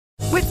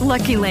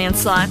Lucky Land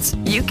Slots,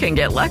 you can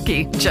get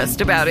lucky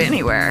just about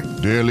anywhere.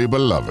 Dearly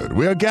beloved,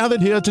 we are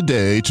gathered here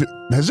today to...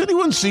 Has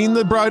anyone seen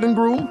the bride and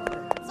groom?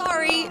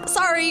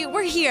 Sorry,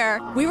 we're here.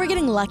 We were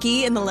getting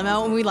lucky in the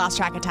limo and we lost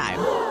track of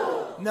time.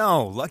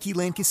 No, Lucky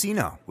Land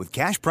Casino, with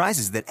cash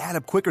prizes that add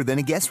up quicker than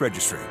a guest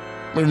registry.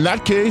 In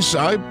that case,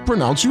 I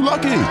pronounce you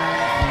lucky.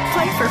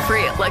 Play for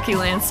free at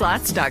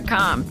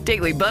LuckyLandSlots.com.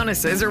 Daily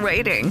bonuses are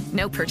waiting.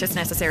 No purchase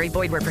necessary.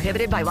 Void where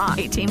prohibited by law.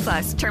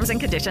 18+. Terms and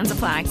conditions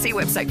apply. See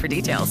website for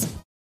details.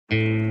 From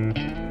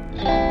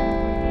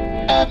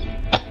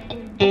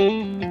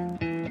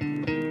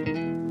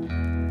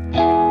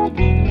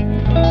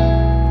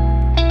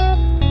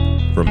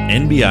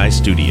NBI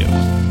Studios,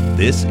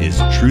 this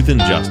is Truth and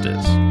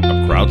Justice,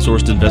 a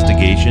crowdsourced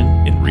investigation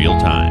in real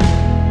time.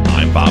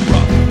 I'm Bob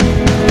Roth.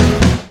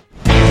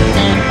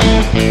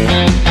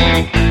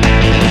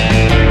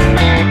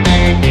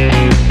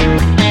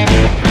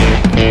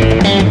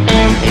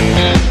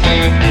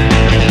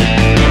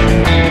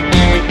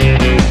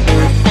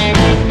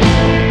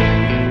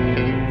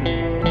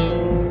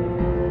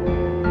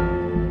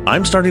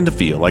 I'm starting to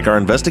feel like our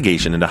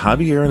investigation into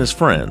Javier and his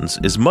friends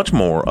is much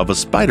more of a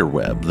spider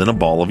web than a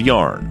ball of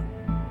yarn.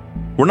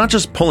 We're not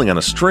just pulling on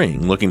a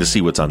string looking to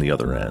see what's on the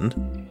other end.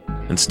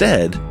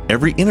 Instead,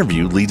 every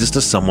interview leads us to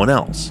someone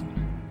else.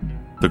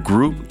 The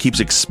group keeps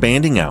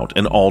expanding out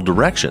in all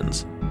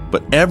directions,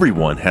 but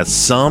everyone has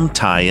some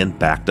tie-in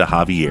back to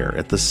Javier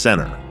at the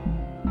center.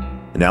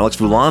 In Alex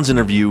Voulan's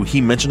interview,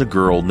 he mentioned a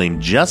girl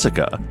named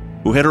Jessica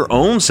who had her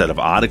own set of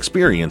odd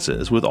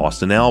experiences with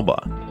Austin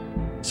Alba.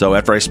 So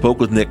after I spoke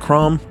with Nick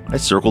Crum, I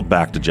circled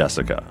back to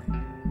Jessica.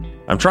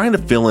 I'm trying to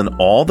fill in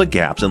all the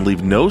gaps and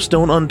leave no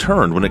stone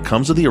unturned when it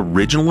comes to the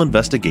original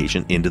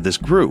investigation into this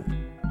group.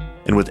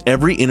 And with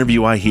every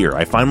interview I hear,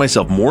 I find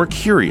myself more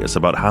curious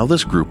about how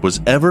this group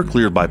was ever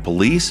cleared by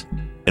police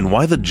and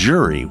why the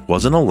jury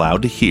wasn't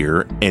allowed to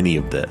hear any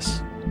of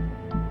this.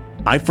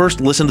 I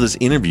first listened to this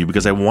interview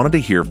because I wanted to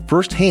hear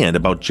firsthand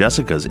about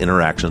Jessica's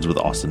interactions with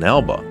Austin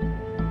Alba.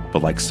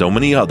 But like so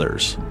many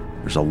others,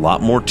 there's a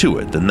lot more to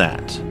it than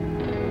that.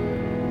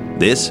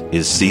 This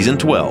is Season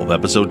 12,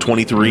 Episode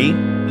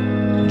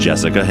 23,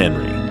 Jessica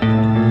Henry.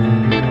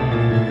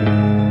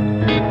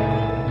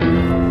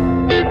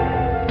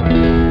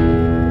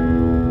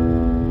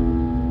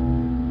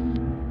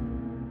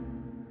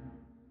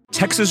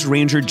 Texas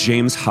Ranger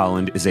James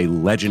Holland is a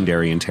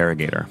legendary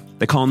interrogator.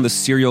 They call him the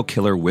serial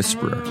killer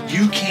whisperer.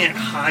 You can't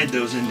hide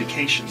those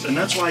indications, and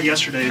that's why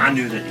yesterday I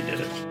knew that he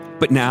did it.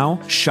 But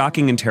now,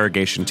 shocking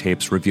interrogation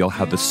tapes reveal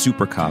how the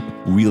super cop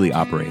really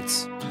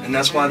operates. And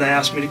that's why they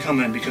asked me to come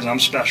in, because I'm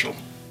special.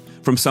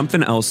 From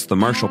Something Else, The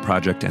Marshall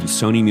Project, and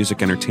Sony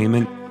Music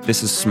Entertainment,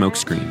 this is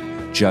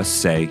Smokescreen. Just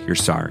say you're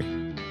sorry.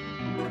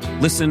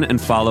 Listen and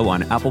follow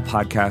on Apple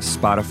Podcasts,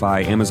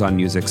 Spotify, Amazon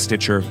Music,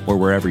 Stitcher, or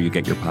wherever you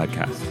get your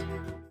podcasts.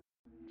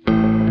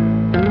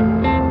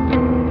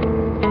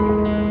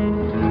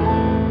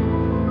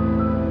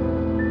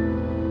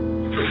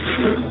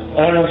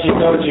 I don't know if she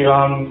told you,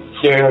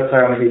 Daryl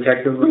Clare, I'm a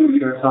detective with the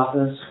sheriff's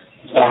office.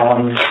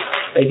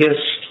 I guess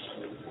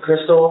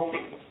Crystal,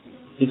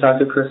 you talked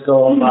to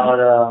Crystal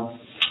about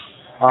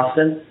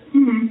Austin?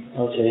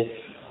 Mm-hmm. Okay.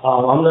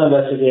 I'm the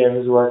investigator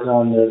who's working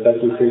on the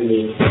Becky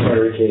Freedman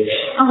murder case.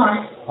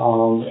 Uh-huh.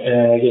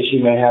 And I guess you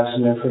may have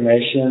some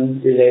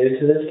information related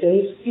to this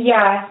case?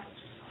 Yeah.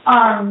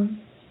 I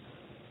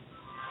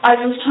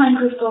was telling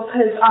Crystal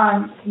because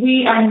I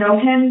know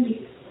him,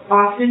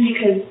 Austin,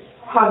 because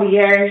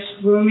Javier's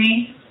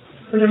roommate,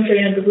 which I'm sure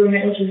you know the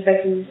roommate, which is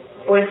Becky's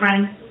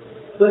boyfriend,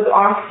 was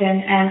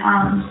Austin, and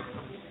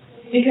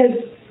because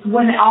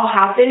when it all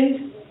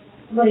happened,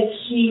 like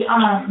he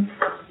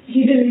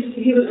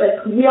was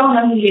like, we all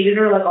know he hated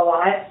her like a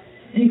lot,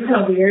 and he's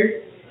kind of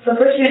weird. So at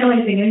first he didn't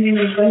really think anything,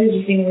 he thought he was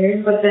just being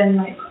weird, but then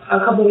like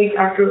a couple weeks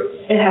after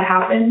it had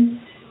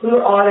happened, we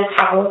were all at his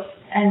house,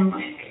 and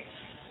like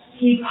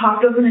he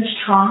popped open his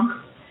trunk,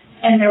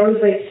 and there was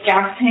like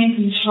gas tanks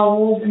and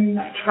shovels and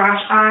like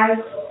trash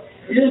bags.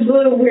 Just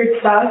really weird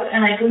stuff,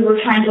 and like we were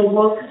trying to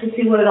look to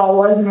see what it all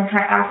was, and we were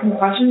trying to ask him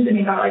questions, and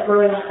he got like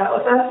really upset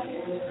with us.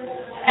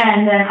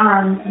 And then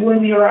when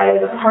we were at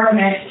his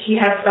apartment, he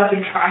had stuff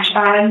in trash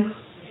bags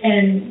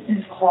in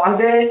his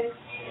closet.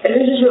 It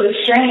was just really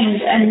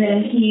strange. And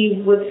then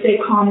he would say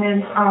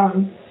comments.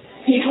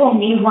 He told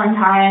me one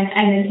time,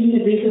 and then he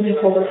had recently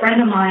told a friend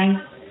of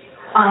mine.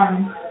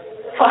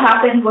 What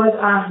happened was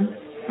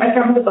my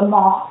friend was at the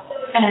mall,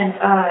 and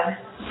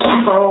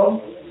some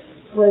girl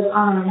was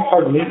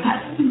Pardon me.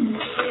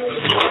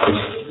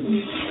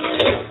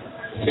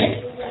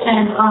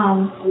 And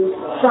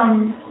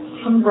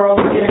some girl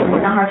was giving him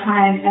a hard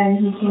time,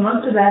 and he came up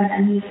to them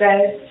and he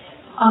said,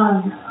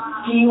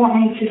 do you want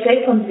me to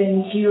say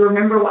something? Do you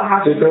remember what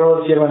happened? The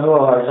girl was giving who a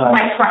hard time?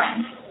 My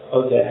friend.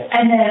 Okay.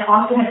 And then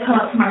Austin had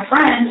come up to my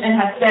friend and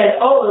had said,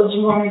 oh, do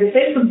you want me to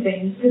say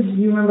something? Because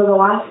you remember the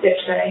last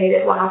bitch that I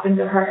hated, what happened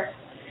to her?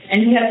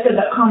 And he had said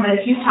that comment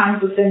a few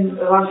times within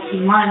the last few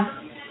months.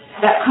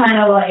 That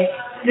kind of like,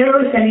 didn't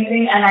really say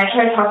anything, and I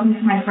tried talking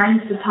to my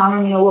friends to tell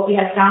them, what we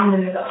had found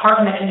in his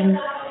apartment,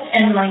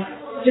 and like,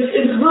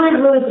 it was really,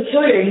 really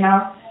peculiar, you know.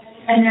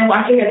 And then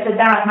after he had said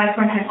that, my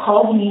friend had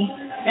called me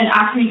and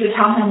asked me to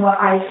tell him what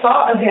I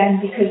saw again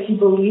because he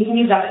believed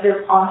me that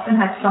Austin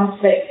had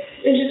something.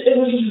 It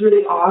was just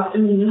really odd,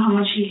 and we knew how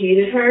much he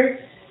hated her.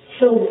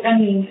 So, I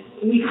mean,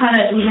 we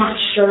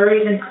weren't sure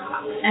even.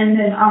 And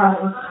then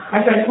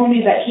my friend told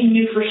me that he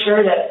knew for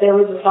sure that there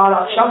was a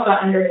sawed-off shotgun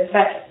under his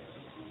bed.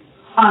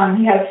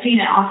 He had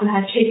seen it. Austin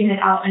had taken it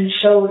out and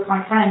showed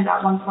my friend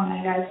at one point,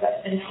 I guess,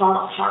 that it was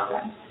sawed-off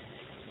shotgun.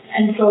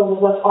 And so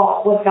with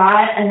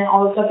that, and then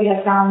all the stuff he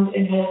had found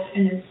in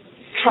his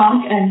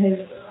trunk and his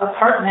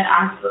apartment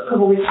a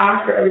couple weeks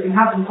after everything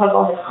happened, plus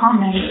all his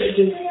comments, it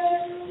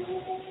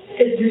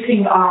just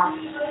seemed off.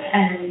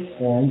 And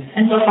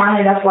so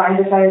finally, that's why I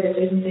decided to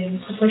say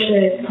something to push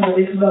it a couple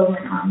weeks ago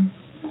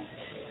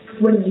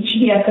when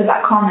he had said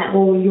that comment.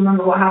 Well, you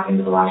remember what happened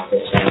to the last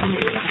bitch?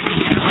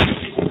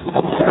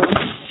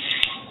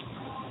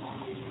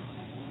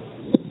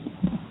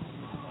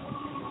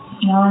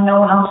 No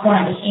one else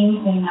wanted to say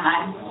anything, and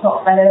I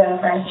felt better that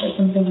if I said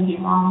something would be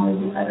wrong, it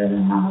would be better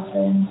than not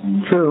say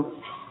anything. True.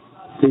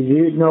 Did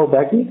you know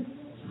Becky?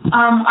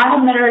 I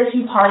had met her at a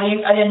few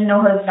parties. I didn't know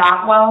her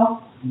that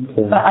well,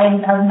 but I've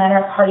met her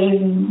at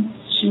parties, and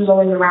she was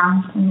always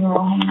around when we were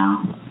all hanging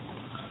out.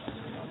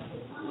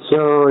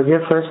 So, is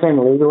your first name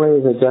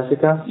legally, is it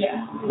Jessica?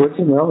 Yeah. What's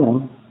your middle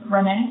name?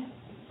 Renee.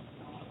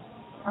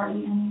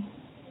 R-E-N-E.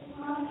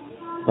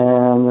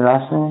 And your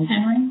last name?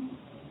 Henry.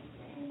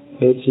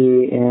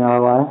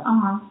 H-E-N-R-Y?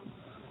 Uh-huh.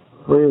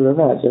 Where do you live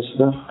at,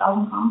 Jessica?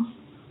 Thousand Palms.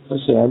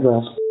 What's the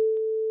address?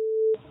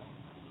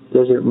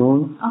 Desert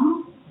Moon? Uh-huh.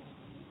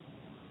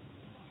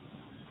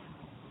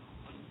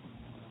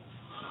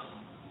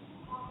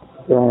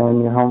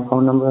 And your home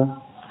phone number?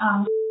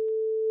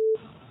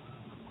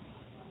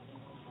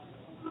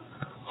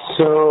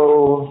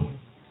 So,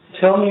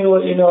 tell me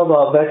what you know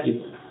about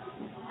Becky.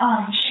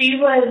 She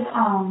was,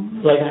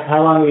 Like,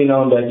 how long have you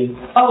known Becky?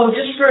 Oh,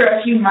 just for a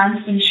few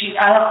months, and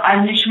I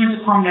knew she went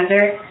to Palm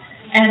Desert,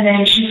 and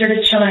then she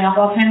started showing up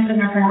all the time because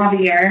my friend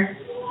Javier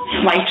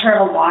liked her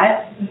a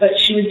lot, but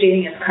she was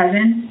dating his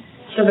cousin,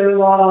 so there was a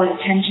lot of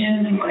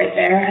tension right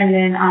there, and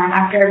then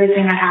after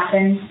everything that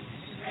happened,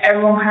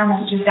 everyone kind of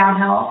went just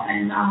downhill,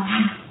 and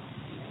I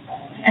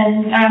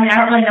mean, I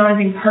don't really know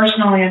anything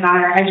personally about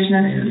her. I just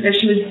know that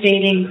she was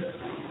dating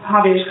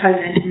Javier's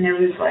cousin, and there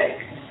was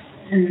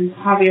and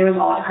Javier was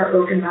all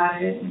heartbroken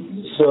about it.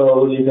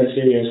 So, do you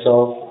consider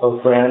yourself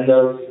a friend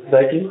of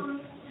Becky?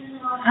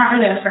 Not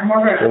really a friend,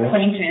 more of an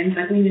acquaintance.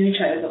 We knew each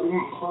other, but we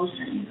weren't close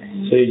or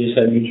anything. So you just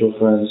had mutual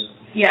friends?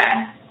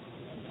 Yeah.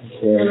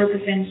 Okay. They were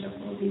the same stuff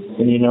with people.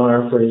 And you know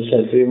her for, you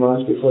said, 3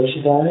 months before she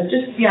died?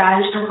 Just for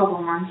a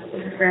couple of months. It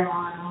wasn't very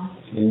long at all.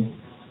 Okay.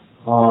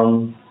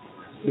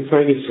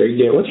 Before I get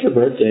forget, what's your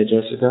birthday,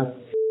 Jessica?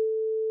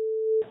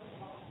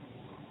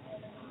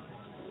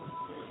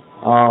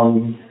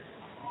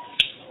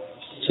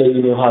 So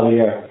you knew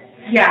Javier?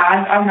 Yeah,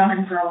 I've known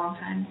him for a long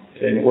time.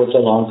 Okay, what's a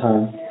long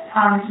time?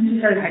 Since we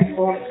started high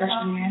school,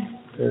 freshman year.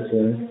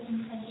 Okay.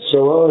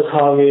 So what was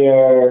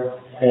Javier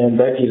and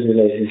Becky's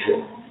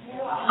relationship?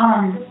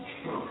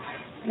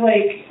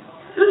 It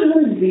was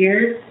really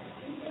weird.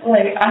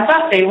 I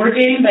thought they were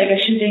dating, but I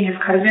guess she was dating his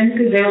cousin,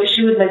 because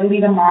she would,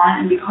 lead him on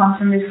and be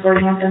constantly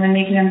flirting with him and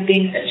making him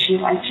think that she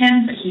liked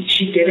him, but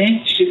she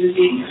didn't. She was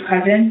dating his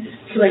cousin.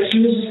 So,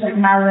 he was just,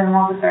 madly in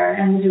love with her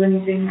and would do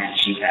anything that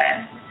she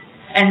said.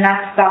 And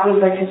that was,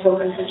 his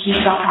focus. He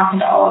stopped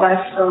talking to all of us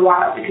for a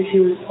while because he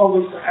was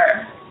always with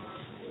her.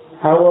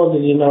 How well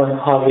did you know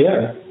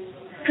Javier?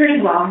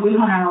 Pretty well. We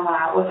hung out a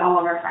lot with all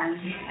of our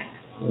friends.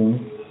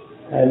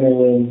 I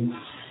mean,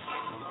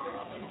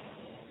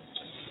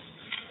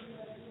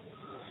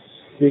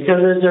 because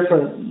there's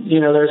different,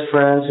 there's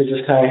friends who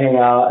just kind of hang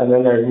out, and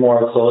then there's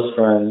more close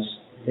friends,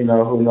 who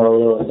know a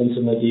little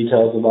intimate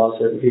details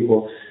about certain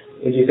people.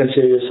 Would you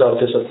consider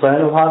yourself just a friend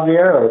of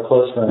Javier or a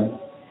close friend?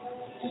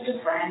 Just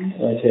a friend.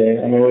 Okay.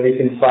 I mean, would he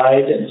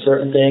confide in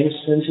certain things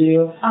into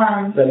you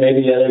that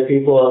maybe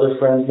other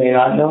friends may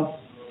not know?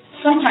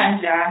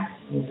 Sometimes, yeah.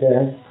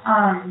 Okay.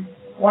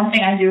 One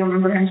thing I do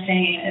remember him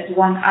saying is it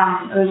was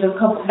a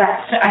couple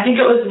I think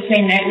it was the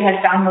same night we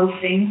had found those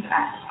things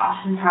at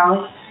Austin's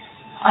house.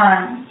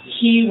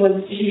 He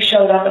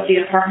showed up at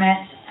the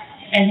apartment,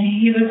 and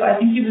I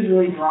think he was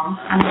really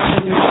drunk. I'm not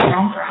sure if he was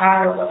drunk or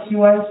high or what he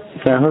was.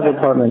 Okay, whose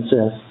apartment is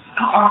this?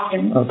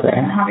 Austin. Okay.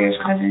 Javier's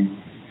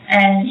cousin.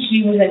 And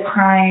he was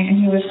crying,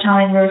 and we were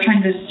trying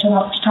to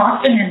talk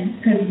to him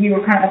because we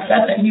were kind of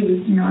upset that he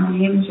was,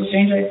 behaving so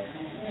strangely.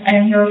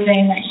 And he was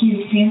saying that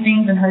he's seen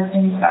things and heard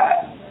things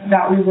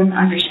that we wouldn't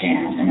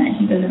understand, and that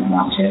he doesn't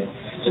want to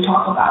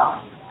talk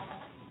about.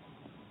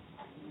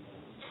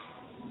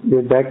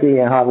 Did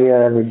Becky and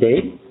Javier ever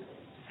date?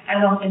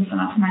 I don't think so,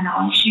 not to my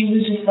knowledge. She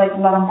was just let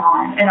him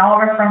on, and all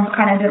of our friends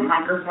kind of didn't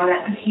like her for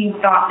that because he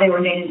thought they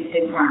were dating, but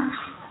they weren't.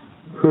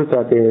 Who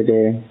thought they were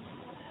dating?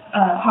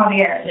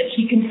 Javier, that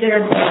he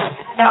considered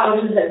that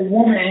was his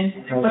woman,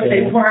 but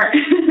they weren't.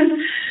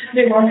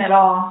 They weren't at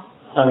all.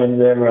 I mean,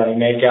 did they ever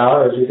make out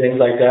or do things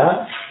like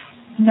that?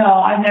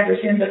 No, I've never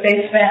seen them, but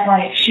they spent,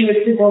 like, she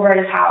would sleep over at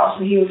his house,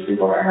 and he would sleep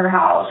over at her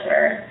house,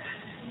 or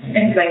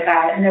things like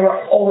that, and they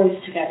were always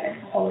together,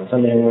 always. I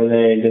mean,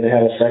 did they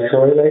have a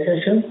sexual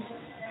relationship?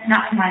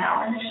 Not to my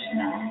knowledge,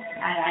 no.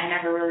 I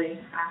never really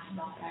asked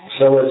about that.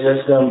 So with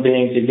just them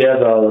being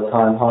together all the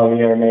time,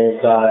 Javier may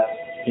have thought,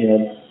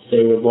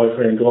 they were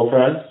boyfriend and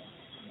girlfriend?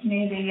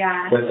 Maybe,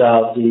 yeah.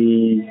 Without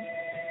the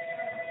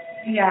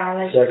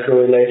sexual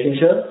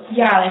relationship?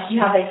 Yeah, like you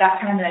have like that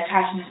kind of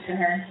attachment to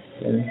her.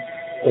 Yeah.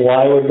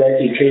 Why would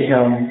Becky treat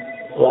him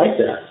like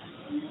that?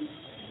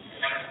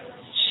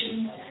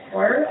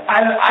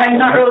 I'm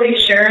not really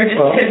sure, just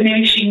because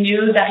maybe she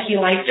knew that he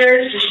liked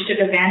her, so she took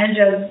advantage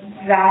of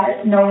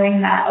that,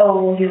 knowing that,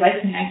 he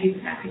likes me, I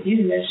could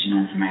use this, to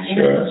my advantage.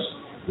 Sure.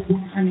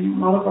 I mean, a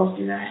lot of girls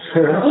do that.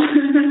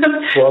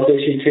 Well,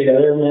 did she treat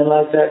other men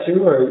like that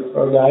too,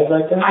 or guys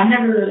like that? I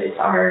never really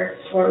saw her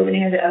flirt with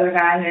any of the other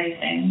guys or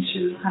anything. She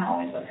was kind of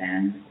always with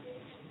him.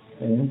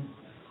 Mm-hmm.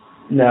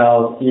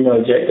 Now,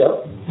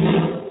 Jacob.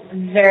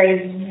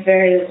 Very,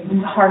 very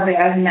hardly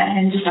I've met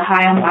him. Just a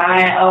hi, I'm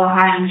by. Oh,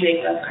 hi, I'm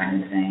Jacob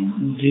kind of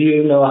thing. Do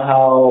you know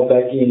how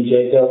Becky and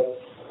Jacob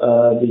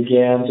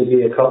began to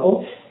be a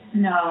couple?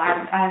 No,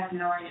 I have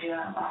no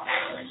idea about their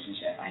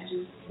relationship. I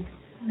just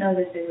know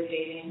that they were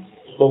dating.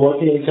 But what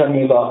can you tell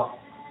me about,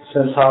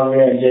 since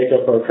Javier and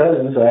Jacob are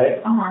cousins,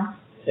 right? Uh-huh.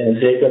 And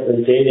Jacob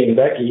is dating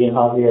Becky and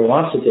Javier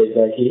wants to date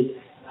Becky,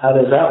 how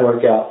does that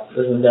work out?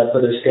 Doesn't that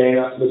put a strain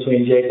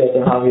between Jacob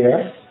and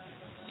Javier?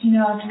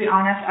 To be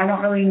honest, I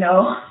don't really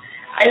know.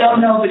 I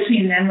don't know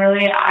between them,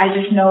 really. I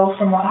just know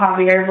from what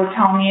Javier would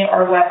tell me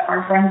or what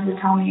our friends would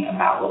tell me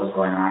about what was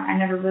going on. I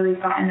never really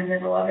got in the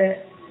middle of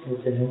it.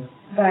 Okay.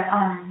 But,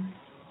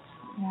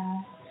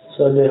 yeah.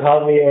 So did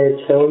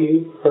Javier tell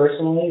you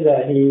personally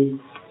that he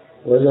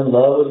was in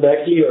love with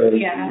Becky or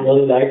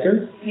really liked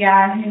her?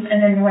 Yeah, and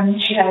then when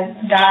she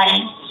had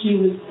died, he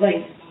was,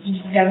 like,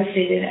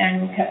 devastated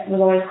and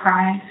was always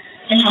crying.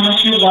 And how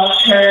much he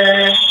loved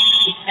her,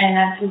 and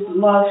that he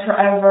loved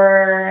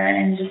forever,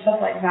 and just stuff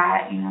like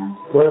that,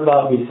 What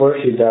about before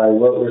she died?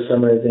 What were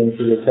some of the things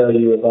he would tell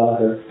you about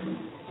her?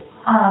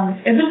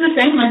 It was the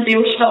same, like, they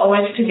were still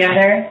always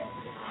together.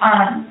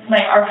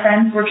 Like, our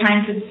friends were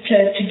trying to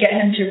get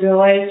him to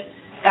realize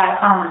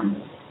that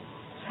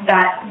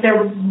they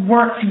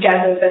weren't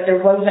together, that there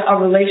wasn't a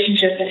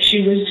relationship, that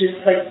she was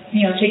just, like,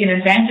 taking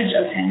advantage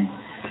of him.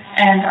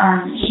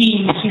 And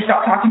he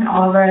stopped talking to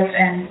all of us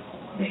and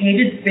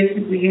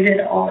basically hated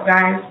all the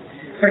guys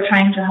for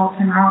trying to help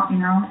him out,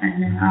 and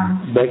then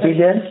Becky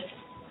did?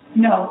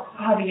 No,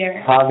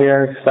 Javier.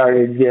 Javier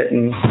started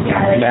getting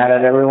mad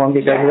at everyone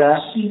because of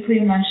that? He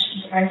pretty much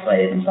just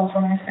isolated himself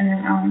from us, and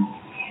then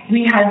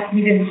we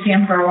didn't see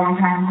him for a long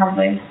time,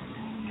 hardly,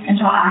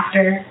 until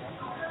after,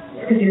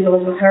 because he was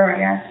always with her, I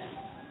guess.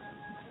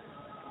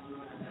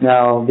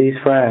 Now, these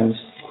friends,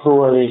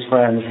 who are these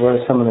friends? What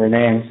are some of their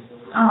names?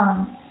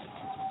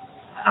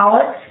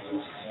 Alex,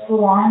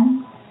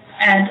 Luan,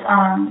 and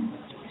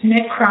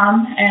Nick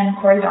Crum and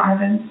Corey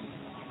Donovan.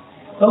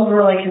 Those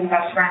were like his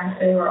best friends.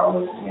 They were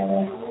always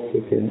together.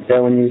 Okay.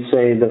 So when you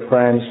say the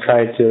friends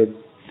tried to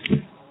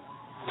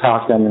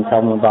talk to them and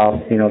tell them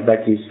about,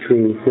 Becky's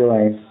true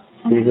feelings,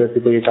 these are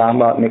people you're talking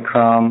about, Nick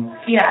Crum,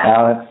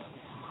 Alex?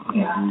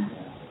 Yeah.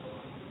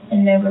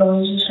 And they would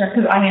always just try,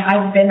 because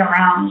I've been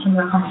around some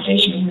of the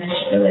conversations, and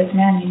they're like,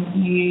 man,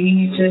 you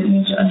need to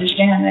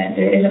understand that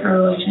there isn't a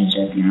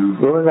relationship,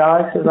 What was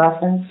Alex's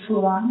last name?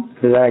 Foulon.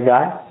 Is that a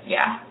guy?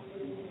 Yeah.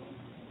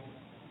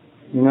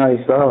 You know how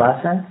you spell the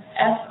last name?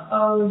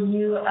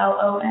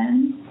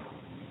 Foulon.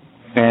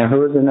 And who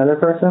was another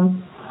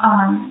person?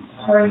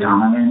 Corey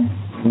Donovan.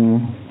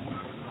 Gonovan.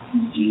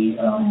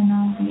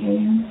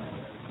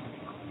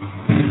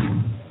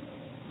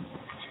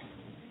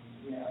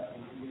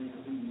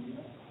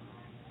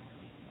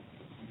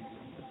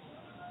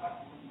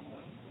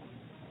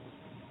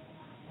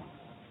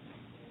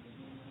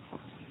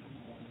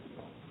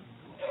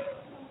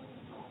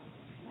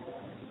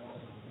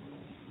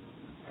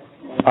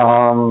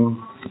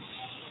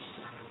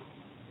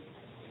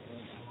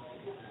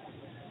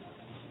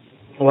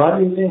 Why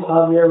do you think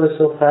Javier was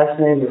so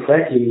fascinated with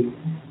Becky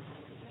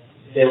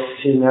if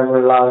she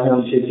never allowed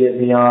him to get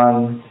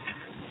beyond,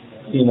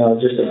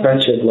 just a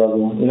friendship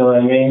level? You know what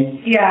I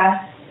mean?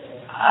 Yeah.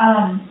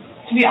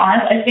 To be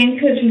honest, I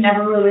think because he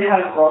never really had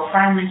a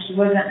girlfriend, like he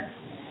wasn't,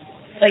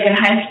 like in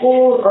high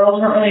school, girls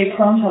weren't really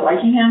prone to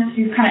liking him.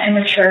 He was kind of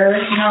immature,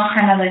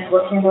 kind of like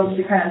looking supposed to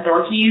be kind of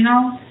dorky,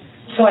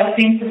 So I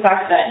think the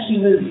fact that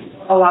he was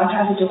allowed to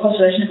have such a close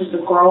relationship with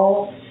the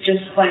girl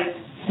just like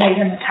made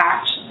him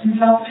attach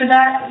himself to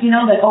that,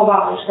 like, oh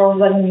wow, this girl's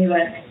letting me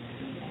like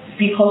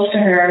be close to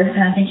her, and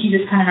I think he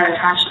just kind of got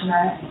attached to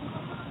that.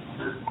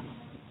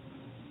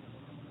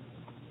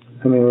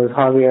 I mean, was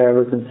Javier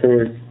ever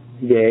considered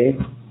gay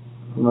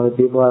from other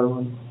people?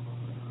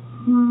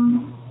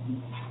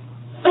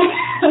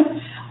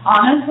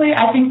 Honestly,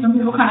 I think some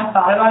people kind of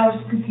thought about it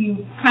just because he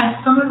kind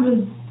of, some of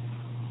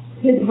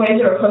his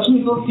ways of approaching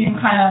people seemed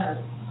kind of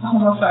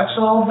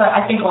homosexual, but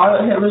I think a lot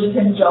of it was just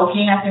him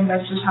joking. I think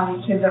that's just how he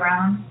kids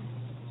around.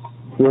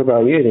 What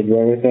about you? Did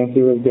you ever think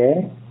he was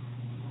gay?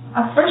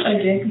 At first I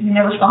did, because he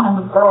never saw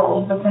him with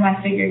girls, but then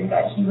I figured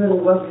that he really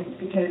wasn't,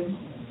 because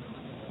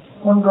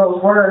when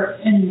girls were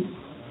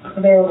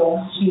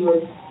available, he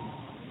would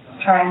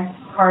try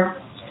hard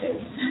to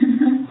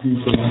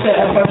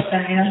approach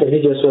them, you know? So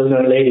he just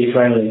wasn't lady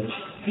friendly.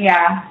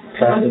 Yeah.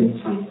 He's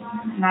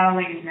not a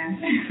ladies'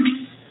 man.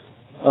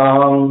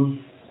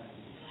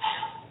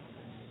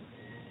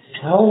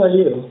 How old are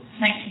you?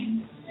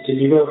 19. Did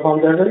you go to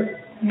Palm Desert?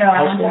 No,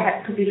 I went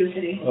to Cathedral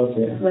City.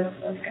 Okay. With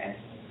those guys.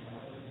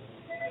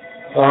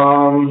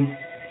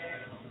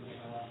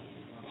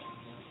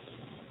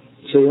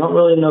 So you don't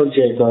really know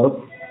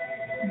Jacob.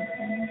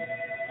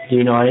 Do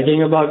you know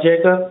anything about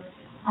Jacob?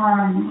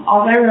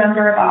 All I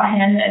remember about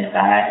him is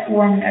that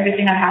when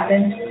everything had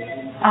happened,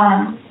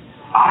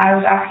 I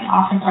was asking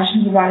Austin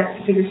questions about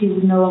it because he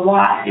would know a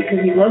lot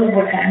because he lived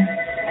with him.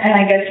 And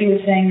I guess he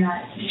was saying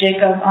that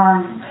Jacob,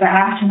 because I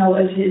asked him,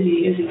 is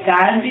he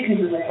sad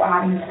because of like what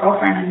happened to his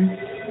girlfriend, and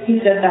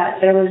he said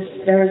that there was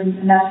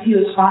nothing, he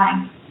was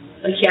fine.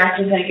 Like he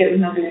acted like it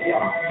was no big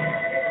deal.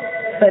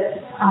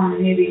 But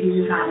maybe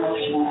he's just not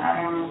emotional. I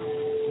don't know.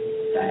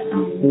 But,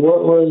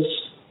 what was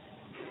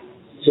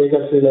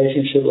Jacob's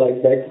relationship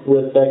like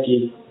with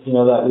Becky? You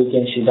know, that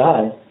weekend she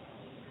died.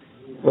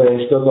 Were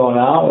they still going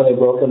out? Were they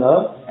broken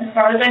up? As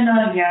far as I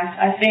know, yes.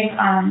 I think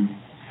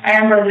I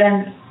remember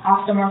then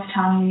Austin was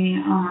telling me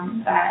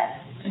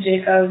that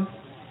Jacob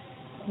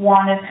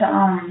wanted to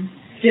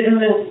didn't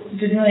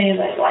really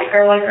like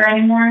her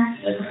anymore.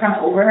 Like was kind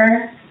of over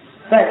her.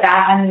 But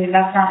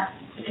that's not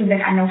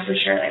something I know for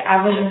sure. Like I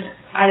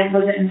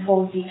wasn't in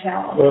full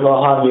detail. What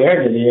about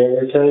Javier? Did he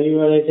ever tell you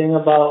anything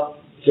about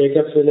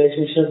Jacob's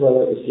relationship?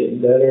 Whether it was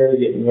getting better,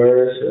 getting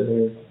worse,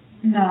 or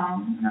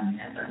No,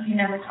 never. He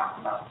never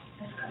talked about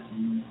his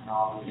cousin at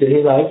all. Did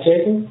he like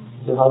Jacob?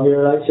 Did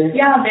Javier like Jacob?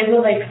 Yeah, they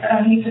were like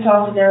he used to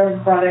tell us that they were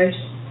brothers.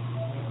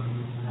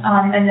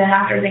 And then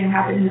after everything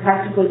happened, he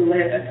practically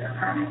lived at their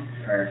apartment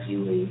for a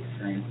few weeks.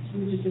 Like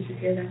he would just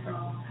disappear there for a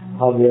long time.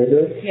 Javier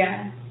did?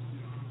 Yeah.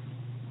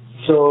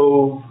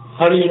 So,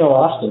 how do you know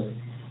Austin?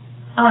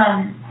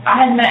 I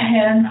had met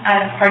him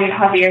at a party at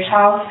Javier's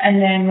house,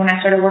 and then when I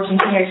started working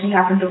here, he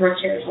happened to work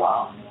here as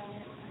well.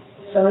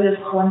 So it was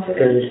coincidence.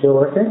 Are you still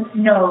working?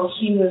 No,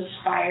 he was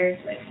fired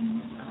like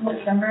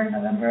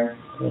November.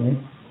 Mm-hmm.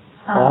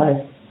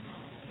 Why?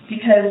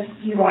 Because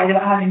he lied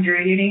about having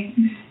jury duty.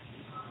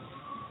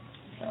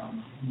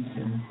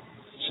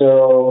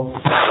 So,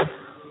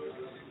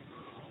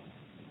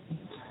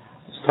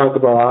 let's talk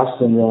about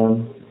Austin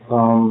then.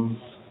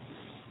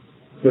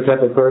 What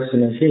type of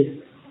person is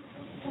he?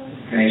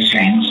 Very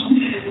strange.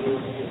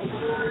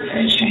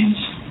 Very strange.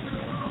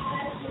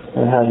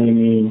 And how do you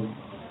mean?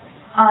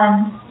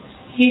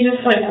 He's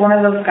just like one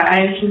of those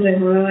guys who's like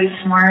really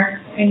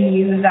smart, and he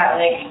uses that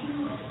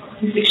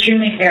he's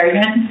extremely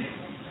arrogant,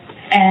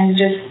 and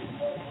just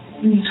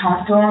when you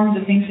talk to him,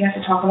 the things he has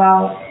to talk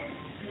about,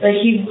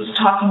 like he was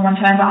talking one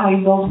time about how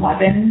he builds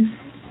weapons,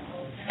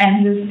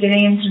 and he was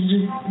getting into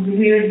just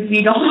weird,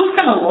 we all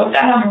kind of looked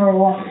at him and were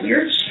like,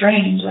 you're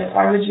strange, like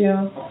why would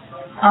you?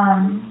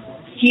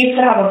 He used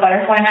to have a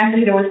butterfly knife that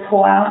he'd always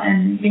pull out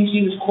and think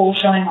he was cool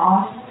showing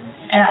off.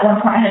 And at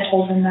one point I had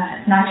told him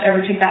that not to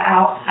ever take that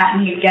out at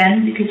me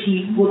again because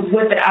he would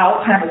whip it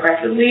out kind of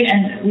aggressively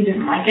and we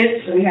didn't like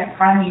it. So we had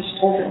finally just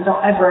told him,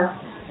 don't ever,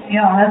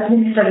 that's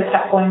when he started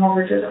going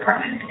over to his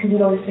apartment because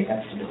he'd always take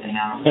that stupid thing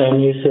out.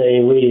 And you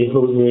say we,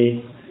 who's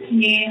we?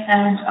 Me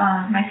and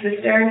my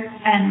sister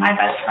and my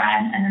best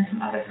friend and then some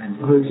other friends.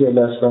 Who's your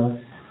best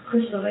friend?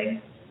 Crystal Lee.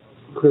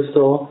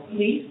 Crystal?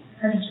 Lee?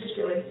 Her name's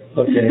Crystal Lee.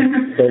 Okay.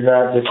 Is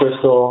that the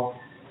Crystal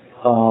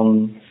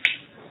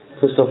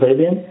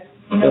Fabian?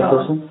 No. That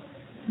person?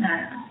 No.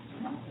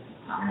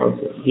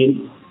 Okay.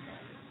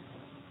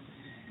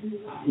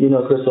 You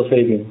know Crystal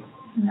Fabian?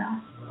 No.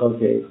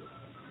 Okay.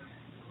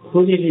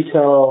 Who did you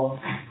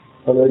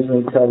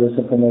originally tell this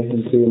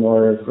information to in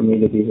order for me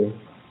to be here?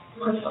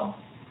 Crystal.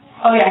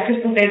 Oh yeah,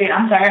 Crystal Fabian.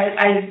 I'm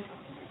sorry.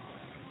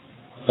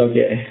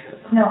 Okay.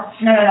 No.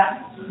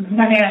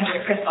 My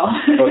manager, Crystal.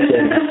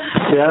 Okay.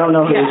 See, I don't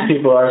know who these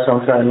people are, so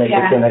I'm trying to make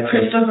a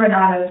connection. Crystal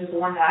Granados is the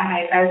one that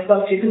I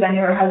spoke to because I knew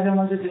her husband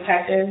was a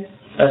detective.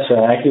 That's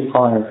right. I keep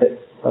calling her.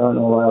 I don't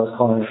know why I was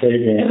calling her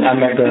Fabian. I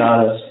meant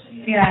Granados.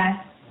 Yeah.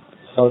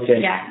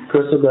 Okay. Yeah.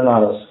 Crystal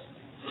Granados.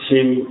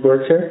 She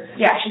works here?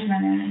 Yeah, she's my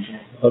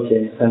manager.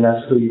 Okay, and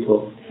that's who you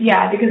told?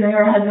 Yeah, because I knew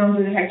her husband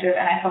was a detective,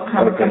 and I felt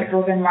kind of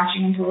uncomfortable then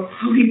rushing into a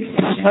police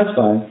station. That's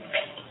fine.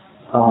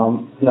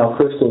 Now,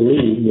 Crystal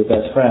Lee, your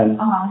best friend,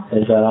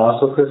 is that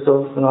also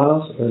Crystal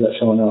Granados, or is that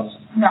someone else?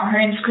 No, her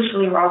name's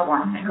Crystal Lee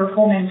Roswan. Her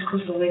full name is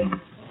Crystal Lee.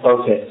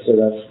 Okay, so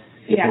that's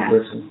a different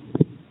person.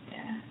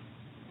 Yeah.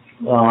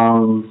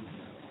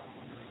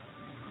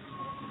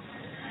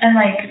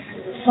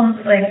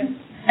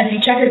 And if you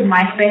check his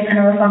MySpace, I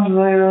know it sounds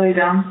really, really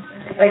dumb.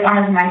 Like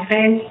on his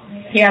MySpace,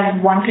 he has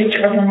one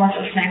picture of him with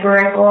a sniper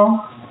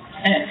rifle,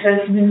 and it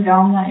says something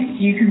dumb like,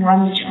 you can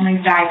run but you only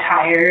die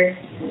tired.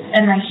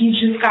 And he's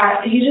just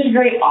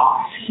very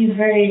off. Do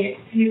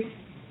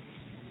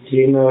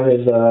you know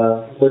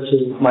what's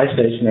his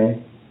MySpace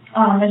name?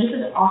 I just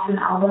said Austin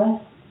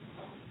Alba.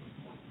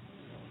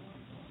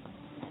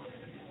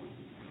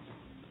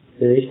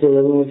 Is he still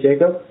living with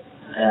Jacob?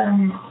 I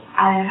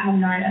have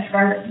no idea.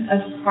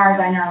 As far as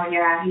I know,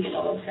 yeah, he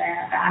still lives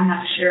there. I'm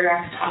not sure. I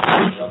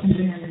have to talk to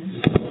him.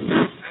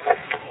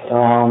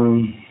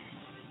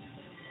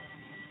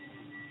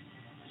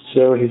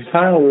 So he's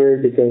kind of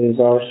weird because he's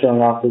always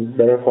showing off his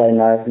butterfly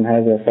knife and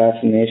has a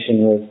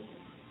fascination with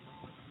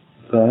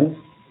guns.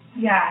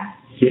 Yeah.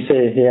 You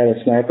said he had a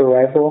sniper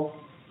rifle?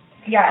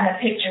 Yeah, and a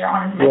picture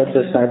on his What's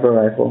a sniper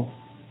rifle?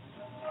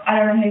 I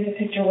don't know if he has a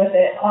picture with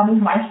it on his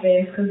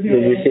MySpace. Did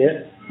you see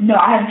it? No,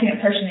 I haven't seen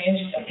it personally.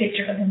 It's just a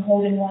picture of him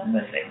holding one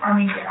with the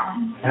Army gear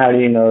on. How do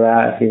you know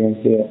that if you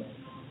didn't see it?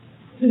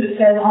 Because it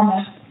says on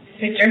the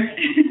picture.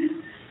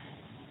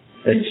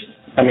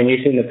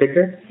 You've seen the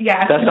picture?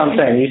 Yeah. That's what I'm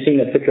saying. You've seen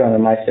the picture on the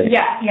MySpace?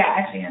 Yeah,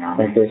 I've seen it on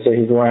there. Okay, so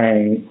he's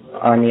wearing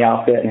Army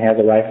outfit and has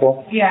a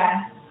rifle?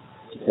 Yeah.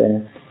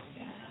 Okay.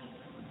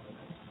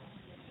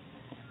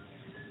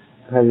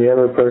 Have you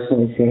ever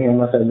personally seen him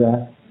with a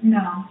gun?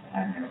 No,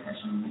 I've never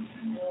personally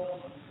seen him.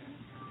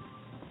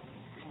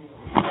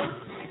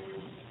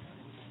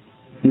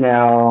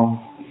 Now,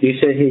 you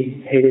said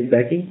he hated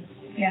Becky?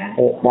 Yeah.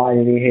 Why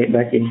did he hate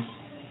Becky?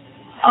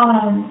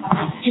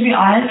 To be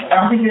honest, I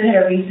don't think he had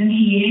a reason.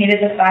 He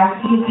hated the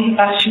fact because he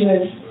thought she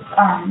was,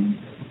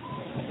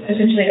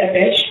 essentially a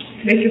bitch.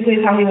 Basically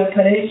is how he would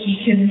put it.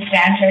 He couldn't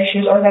stand her. She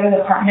was always out of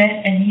the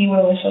apartment, and he would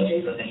always show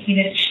Jacob that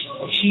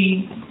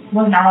she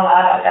was not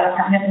allowed out of that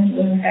apartment when he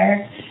wasn't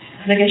there.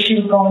 Because I guess she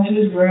would go into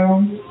his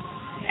room,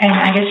 and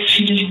I guess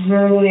she just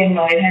really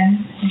annoyed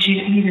him, and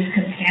he just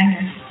couldn't stand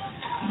her.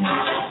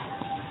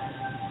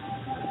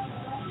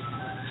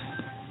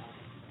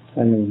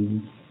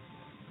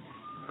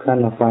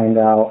 Kind of find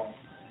out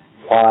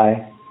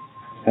why.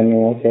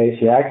 Okay,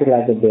 she acted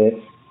like a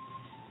bitch,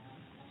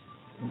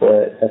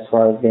 but as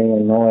far as being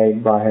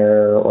annoyed by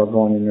her or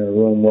going in her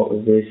room, what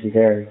was the issue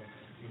there?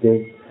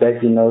 Did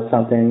Becky know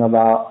something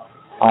about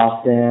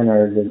Austin,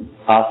 or did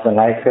Austin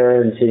like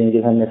her and she didn't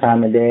give him the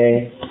time of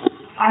day?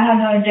 I have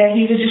no idea.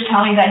 He would just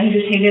tell me that he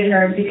just hated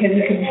her because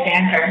he couldn't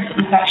stand her.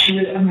 He thought she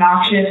was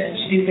obnoxious and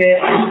stupid,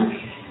 and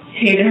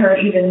hated her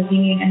even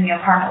being in the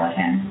apartment with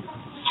him.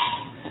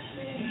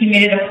 He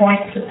made it a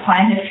point to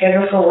plan his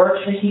schedule for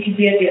work so he could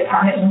be at the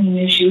apartment when he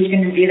knew she was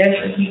going to be there,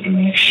 so he could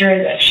make sure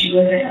that she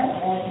wasn't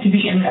to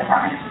be in the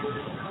apartment,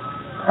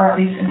 or at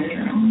least in his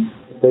room.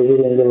 So he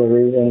didn't give a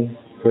reason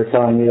for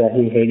telling you that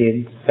he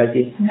hated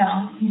Becky?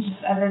 No, he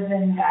just, other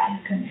than that,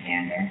 he couldn't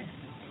stand her.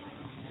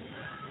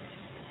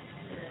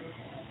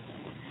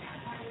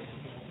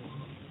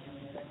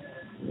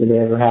 Did they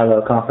ever have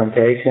a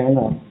confrontation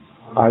or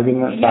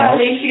argument? Yeah,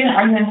 they used to get in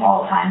arguments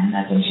all the time.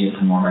 That's when she would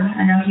come over.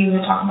 I know he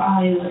would talk about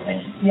how he would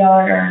yell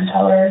at her and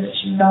tell her that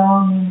she's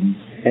wrong.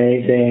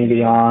 Anything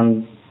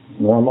beyond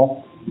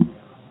normal?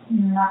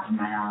 Not to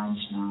my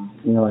knowledge,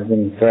 no. Like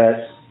any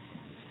threats?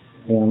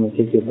 I'm gonna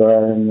kick your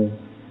butt and.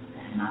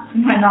 Not to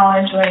my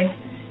knowledge,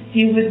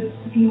 he wouldn't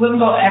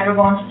ever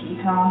go into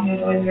detail. He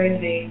was always very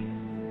vague.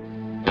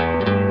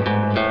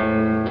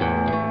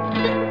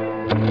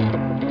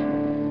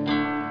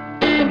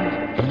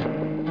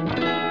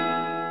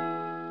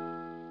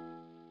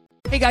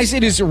 Hey guys,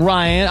 it is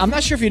Ryan. I'm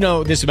not sure if you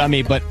know this about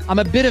me, but I'm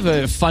a bit of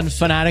a fun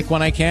fanatic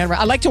when I can.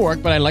 I like to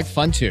work, but I like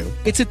fun too.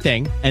 It's a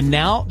thing. And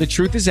now the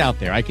truth is out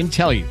there. I can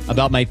tell you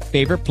about my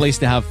favorite place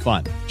to have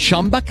fun.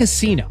 Chumba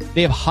Casino.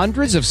 They have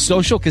hundreds of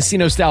social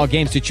casino style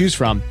games to choose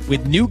from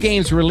with new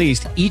games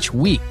released each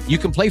week. You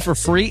can play for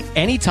free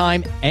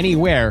anytime,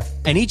 anywhere.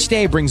 And each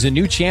day brings a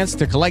new chance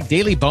to collect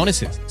daily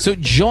bonuses. So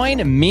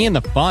join me in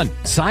the fun.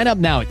 Sign up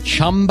now at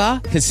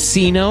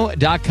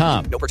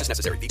ChumbaCasino.com. No purchase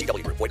necessary.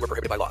 VGW Group. Void where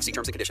prohibited by law. See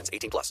terms and conditions.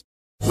 18+.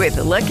 With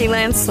the Lucky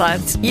Land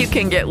Slots, you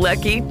can get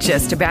lucky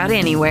just about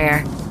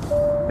anywhere.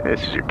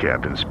 This is your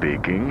captain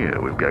speaking.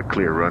 We've got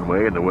clear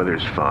runway and the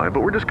weather's fine,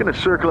 but we're just going to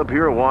circle up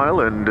here a while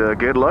and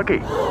get lucky.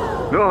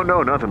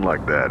 No, nothing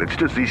like that. It's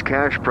just these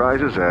cash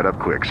prizes add up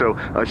quick. So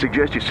I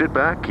suggest you sit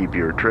back, keep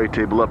your tray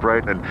table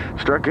upright, and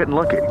start getting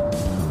lucky.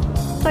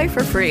 Play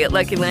for free at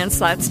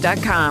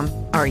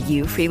LuckyLandSlots.com. Are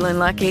you feeling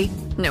lucky?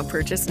 No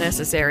purchase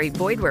necessary.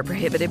 Void where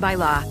prohibited by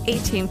law.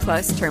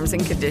 18+ terms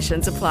and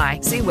conditions apply.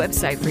 See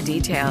website for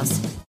details.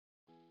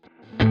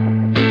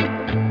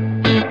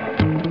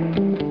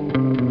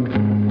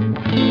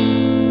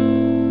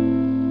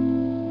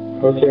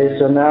 Okay,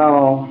 so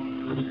now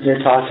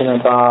you're talking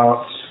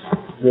about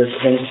this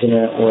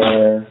incident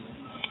where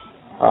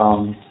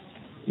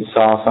you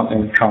saw something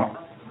in the trunk.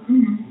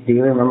 Mm-hmm. Do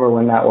you remember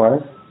when that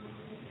was?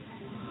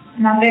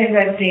 Not the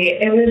exact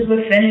date. It was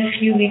within a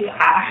few weeks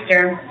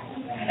after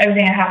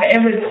everything had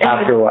happened.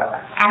 After what?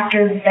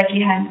 After Becky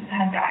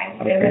had died.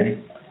 Okay. It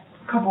was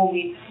a couple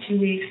weeks, 2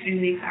 weeks, 3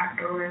 weeks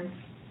afterwards.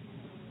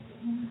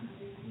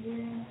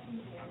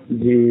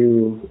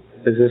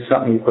 Is this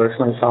something you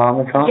personally saw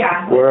in the trunk?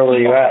 Yeah. Where were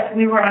you at?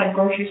 We were at a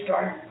grocery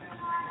store.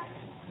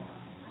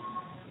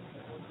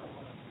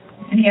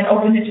 And he had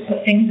opened it to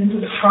put things into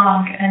the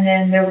trunk, and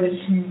then there was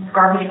some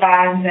garbage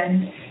bags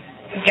and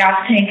a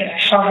gas tank and a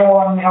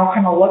shovel, and we all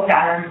kind of looked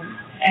at him.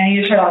 and he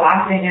just started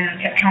laughing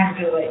and kept trying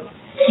to like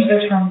keep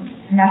us from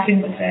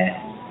messing with it.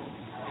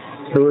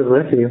 Who was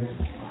with you?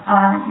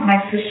 My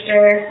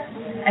sister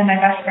and my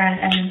best friend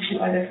and then 2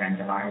 other friends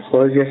of ours.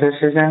 What was your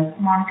sister's name?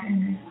 Monica and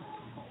me.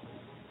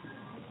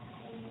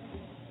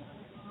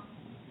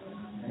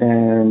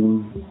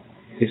 And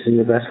you said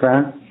your best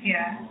friend?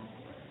 Yeah.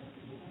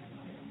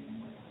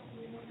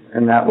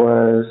 And that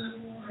was?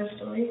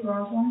 Crystal Lee,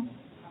 Rossborn.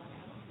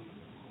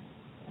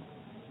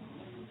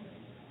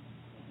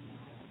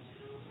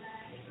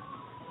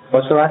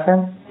 What's her last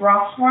name?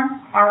 Rossborn,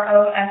 Rossworn.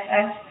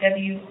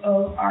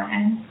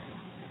 ROSSWORN.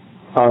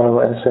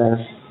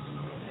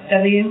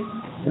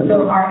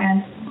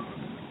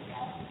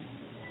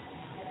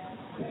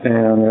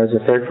 And there was a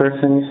third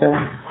person, you said?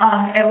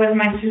 It was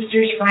my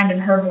sister's friend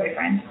and her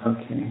boyfriend.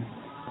 Okay.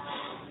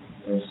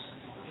 There's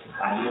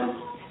 5 of us.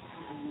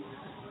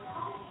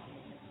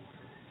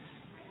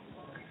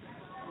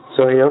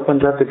 So he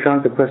opens up the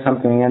trunk to put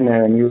something in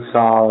there, and you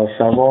saw a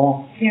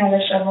shovel? Yeah, the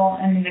shovel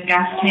and the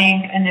gas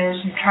tank, and there was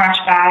some trash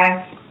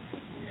bags.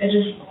 It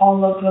just all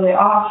looked really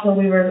off, so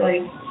we were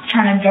like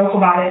trying to joke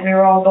about it. We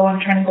were all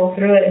trying to go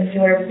through it and see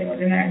what everything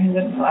was in there, and he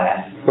wouldn't let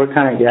us. What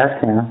kind of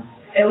gas can?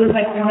 It was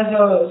like one of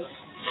those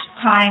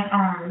kind,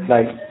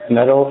 like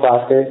metal,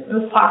 plastic? It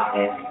was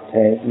plastic.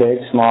 Okay, big,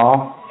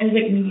 small? It was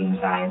like medium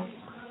size.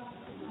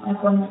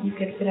 Like one that you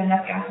could fit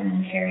enough gas in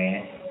and carry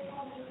it.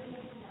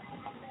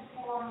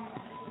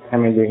 I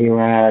mean, did he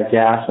run out of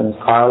gas in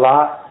his car a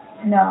lot?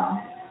 No,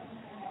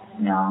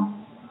 he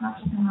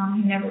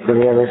never. Did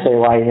he ever say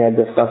why he had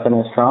this stuff in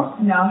his trunk?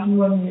 No, he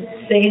wouldn't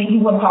say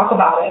anything. He wouldn't talk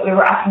about it. We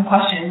were asking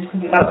questions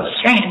because we thought it was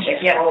strange.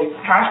 Like, he had all these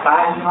trash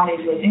bags and all these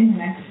little things in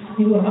there.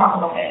 He wouldn't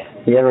talk about it.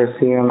 You ever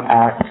see him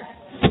act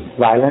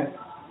violent?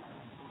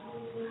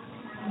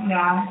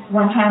 Yeah.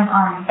 One time,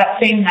 that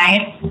same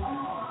night,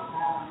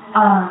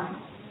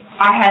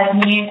 I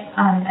had me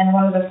and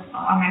one of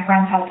my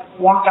friends had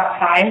walked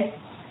outside.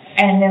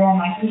 And then when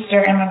my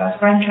sister and my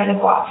best friend tried to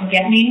go out to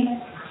get me,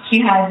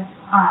 he had,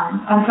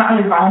 it's not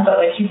really violent,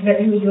 but like he was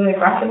really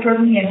aggressive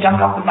towards me. He had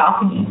jumped off the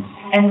balcony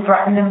and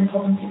threatened them and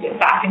told them to get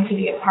back into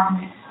the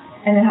apartment.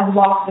 And then had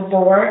locked the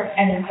door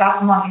and then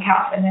sat them on the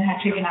couch and then had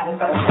taken out his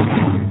bed.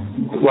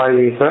 Why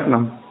did he threaten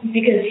them?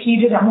 Because he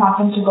didn't want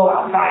them to go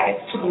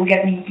outside to go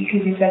get me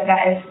because he said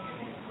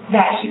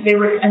they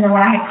were, and then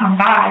when I had come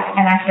back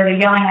and I started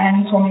yelling at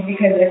him, he told me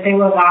because if they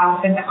were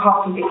loud, then the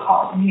cops would get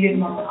called and he didn't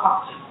want the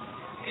cops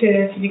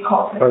to be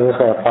called. Was this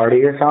like a party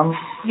or something?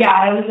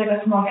 Yeah, it was like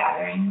a small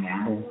gathering,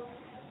 yeah.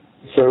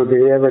 So did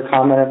he ever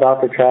comment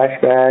about the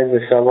trash bags, the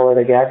shovel, or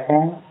the gas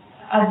can?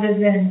 Other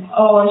than,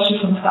 it's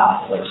just some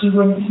stuff. Like he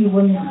wouldn't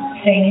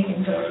say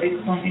anything to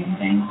explain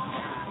anything.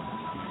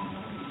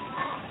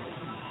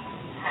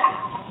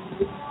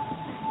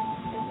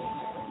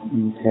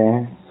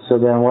 Okay.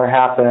 So then what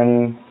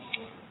happened?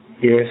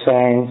 You were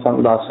saying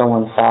something about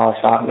someone saw a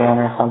shotgun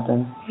or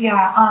something?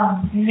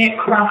 Yeah, Nick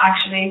Crum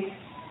actually.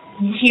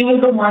 He was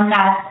the one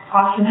that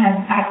Austin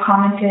had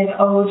commented,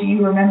 do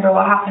you remember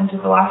what happened to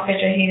the last bitch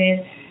I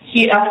hated?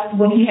 He asked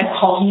when he had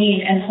called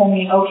me and told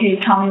me, okay,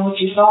 tell me what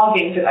you saw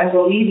again, because I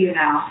believe you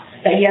now,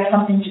 that he has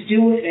something to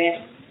do with it.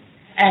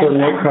 And, so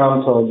Nick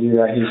Crum told you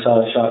that he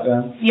saw a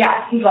shotgun?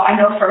 Yeah, he's like, I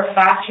know for a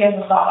fact he has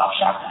a sawed-off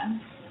shotgun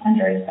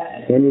under his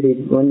bed.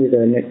 When did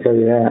Nick tell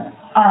you that?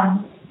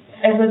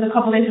 It was a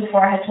couple days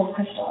before I had told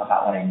Crystal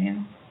about what I knew.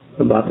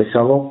 About the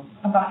shovel?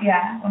 When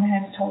I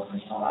had told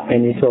Crystal about it.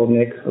 And you told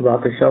Nick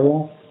about the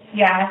shovel?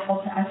 Yeah, I told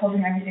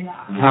him everything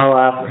about it.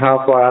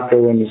 How far after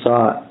when you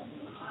saw it?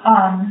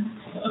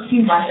 A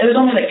few months. It was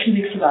only like 2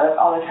 weeks ago that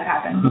all this had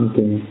happened.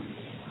 Okay.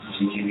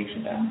 2 weeks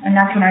ago. And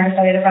that's when I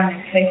decided to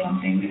finally say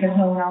something because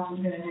no one else was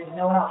going to do it.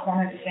 No one else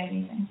wanted to say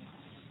anything.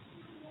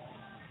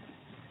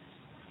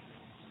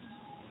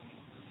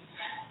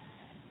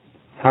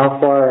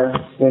 How far,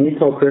 when you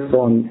told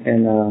Crystal and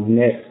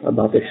Nick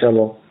about the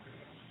shovel,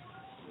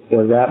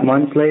 was that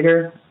months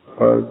later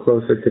or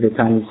closer to the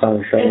time you saw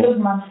the shovel? It was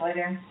months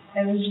later.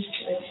 It was just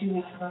like 2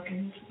 weeks ago, 3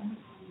 weeks ago.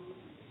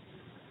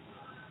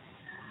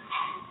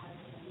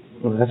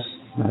 Well,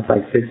 that's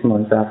like 6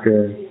 months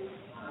after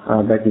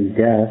Becky's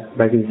death.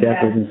 Becky's death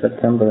was in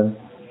September.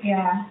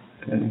 Yeah.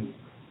 Okay.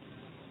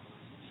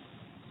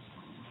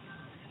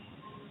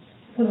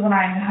 Because when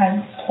I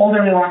had told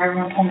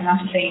everyone told me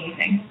not to say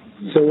anything.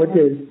 So what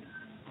did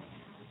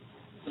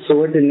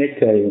Nick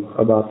tell you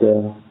about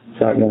the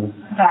shotgun?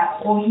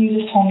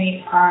 He just told me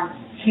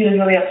he was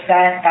really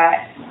upset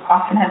that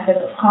Austin had said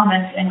those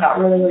comments and got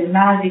really, really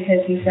mad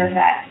because he said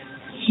that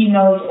he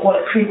knows what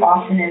a creep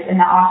Austin is and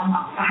that Austin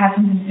has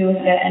something to do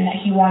with it and that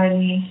he wanted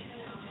me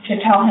to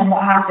tell him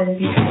what happened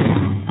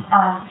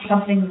because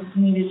something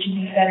needed to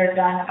be said or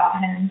done about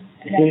him.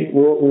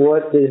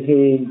 What did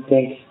he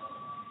think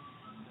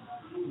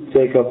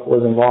Jacob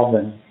was involved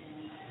in?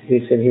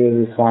 He said he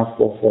was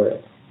responsible for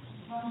it.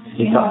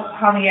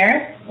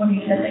 Javier, when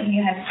he said that he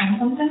had seen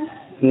something?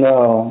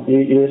 No,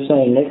 you're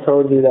saying Nick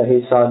told you that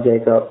he saw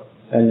Jacob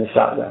and the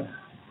shotgun.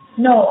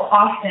 No,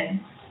 Austin.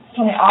 He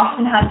told me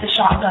Austin had the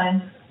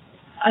shotgun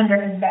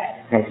under his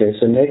bed. Okay,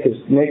 so Nick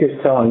is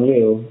telling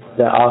you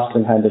that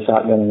Austin had the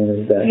shotgun under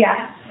his bed.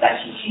 Yeah, that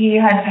he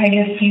had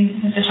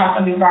the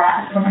shotgun be brought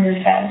out from under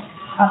his bed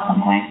at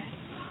some point.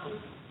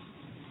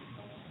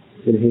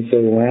 Did he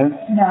say when?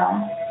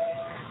 No.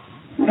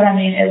 But I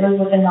mean, it was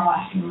within the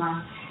last few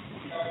months.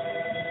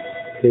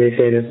 Did he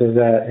say this was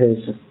at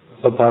his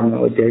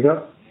apartment with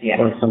Jacob? Yeah.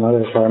 Or some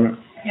other apartment?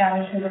 Yeah, it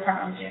was his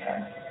apartment with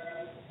Jacob.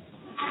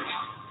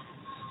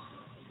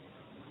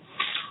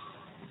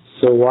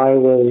 So why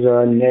was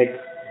Nick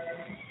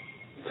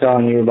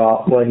telling you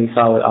about what he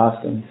saw with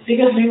Austin?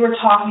 Because we were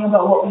talking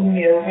about what we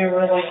knew. We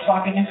were like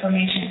swapping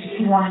information because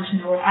he wanted to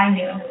know what I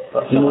knew.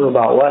 You knew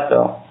about what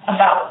though?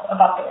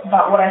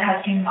 About what I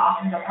had seen in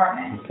Austin's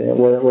apartment. Okay.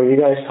 Were you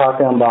guys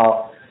talking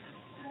about?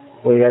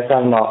 Were you guys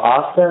talking about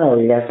Austin, or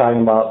were you guys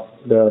talking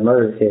about the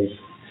murder case?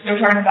 We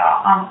were talking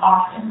about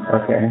Austin.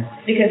 Okay.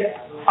 Because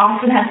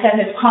Austin had said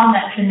his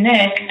comment to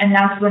Nick, and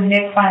that's when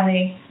Nick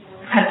finally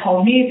had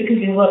told me, because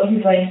he's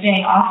like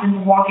saying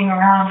Austin's walking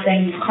around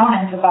saying these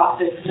comments about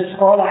this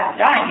girl that had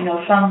died. You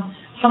know,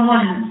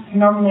 someone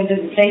normally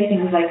doesn't say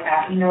things like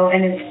that. You know,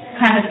 and it's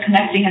kind of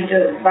connecting him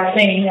to by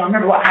saying, you know,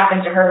 remember what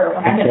happened to her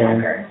when I didn't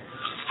like her.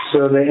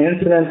 So the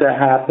incident that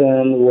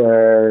happened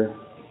where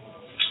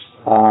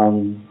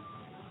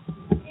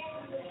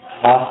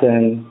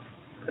Austin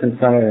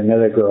confronted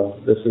another girl.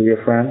 This was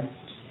your friend?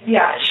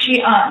 Yeah, she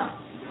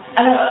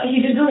I don't know,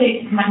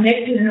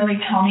 Nick didn't really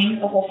tell me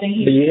the whole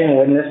thing. But you didn't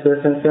witness this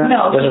incident?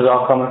 No. This is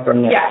all coming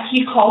from Nick? Yeah,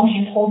 he called me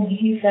and told me.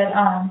 He said,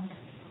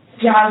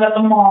 yeah, I was at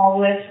the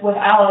mall with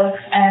Alex,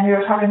 and we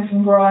were talking to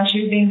some girl, and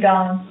she was being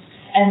dumb,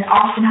 and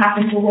Austin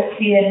happened to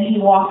see it, and he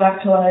walked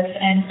up to us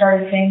and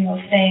started saying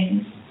those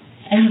things.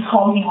 And he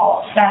called me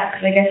all upset,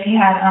 because I guess he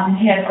had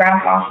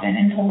grabbed Austin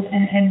and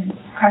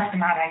cussed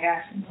him out, I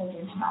guess, and told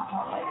him to not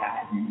talk like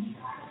that.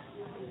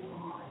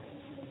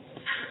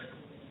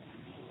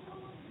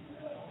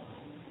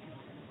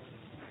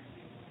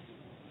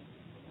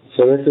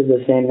 So this is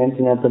the same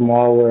incident at the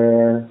mall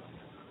where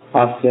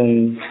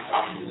Austin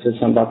said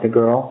something about the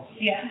girl?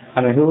 Yeah. I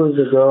mean, who was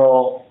the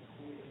girl?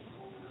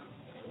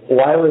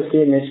 Why was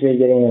he initially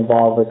getting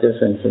involved with this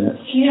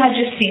incident? He had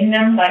just seen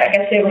them, like I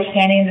guess they were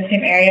standing in the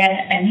same area,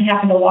 and he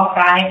happened to walk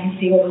by and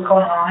see what was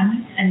going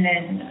on, and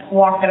then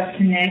walked up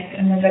to Nick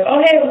and was like,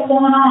 oh, hey, what's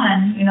going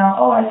on? You know,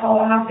 oh, I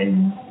saw what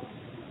happened.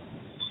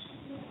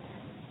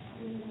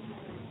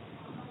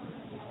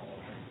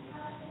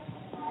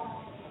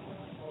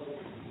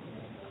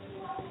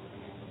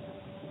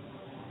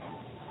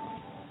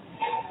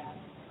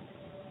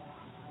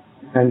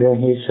 And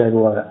then he said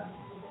what?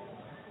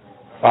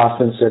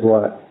 Austin said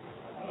what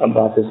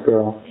about this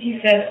girl? He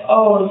said,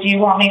 oh, do you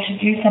want me to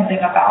do something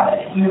about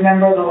it? You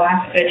remember the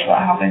last bitch, what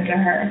happened to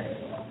her?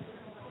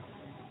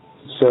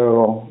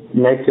 So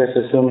Nick just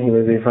assumed he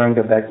was referring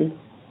to Becky?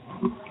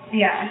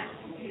 Yeah,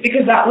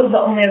 because that was the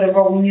only other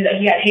girl we knew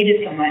that he had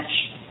hated so much.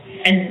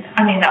 And,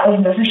 I mean, that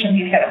wasn't the first time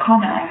he'd said a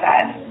comment like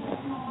that.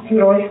 He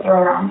would always throw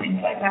around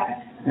things like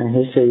that. And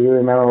he said, you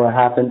remember what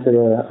happened to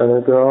the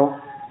other girl?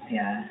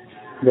 Yeah.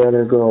 The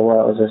other girl,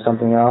 what? Was there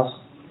something else?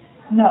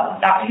 No,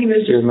 he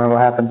was just... Do you remember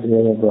what happened to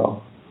the other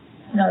girl?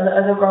 No, the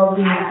other girl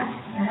being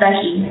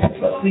Becky. That's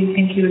what we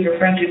think he was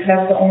referring to, because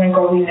that's the only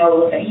girl we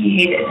know that he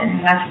hated, and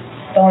that's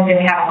the only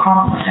thing we have in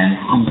common with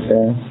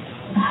him.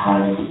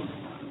 Okay.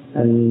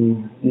 And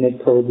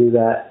Nick told you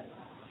that...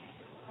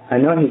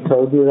 I know he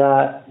told you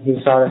that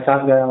he saw the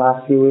shotgun in the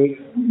last few weeks,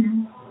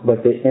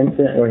 but the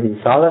incident where he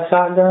saw the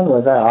shotgun,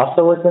 was that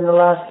also within the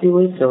last few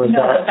weeks? Or was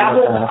that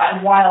was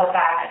a while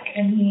back,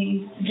 and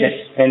he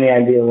just... Any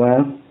idea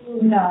when?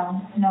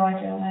 No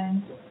idea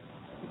when.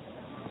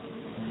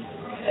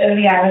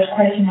 Yeah, it was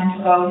quite a few months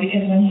ago,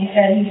 because when he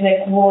said, he's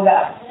like,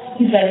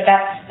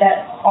 that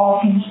all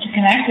seems to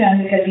connect to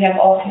him, because he has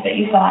all the things that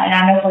you saw, and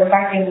I know for a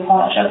fact he has a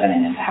solid shotgun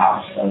in his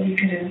house, so he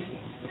could have,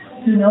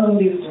 who knows what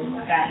he was doing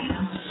with that, you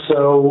know?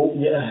 So,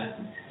 yeah,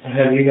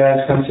 have you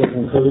guys come to the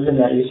conclusion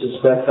that you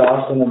suspect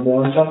Austin of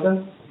doing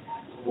something?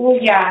 Well,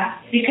 yeah,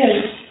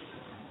 because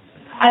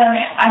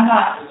I'm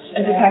not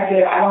a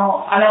detective. I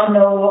don't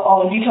know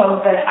all the details,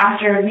 but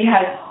after we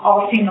had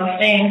all seen those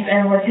things,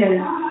 and with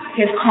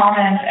his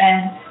comments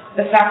and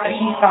the fact that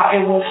he thought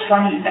it was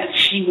funny that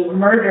she was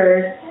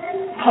murdered,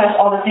 plus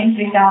all the things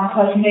we found,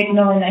 plus Nick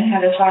knowing that he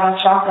had a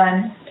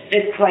shotgun,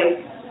 it's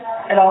like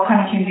it all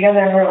kind of came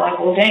together, and we were like,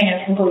 well, dang,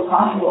 it's completely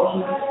possible.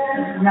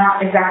 He's not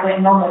exactly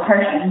a normal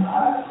person.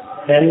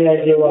 Any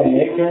idea why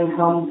Nick didn't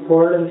come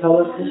forward and tell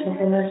us this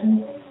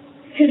information?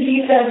 Because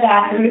he said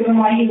that the reason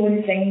why he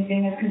wouldn't say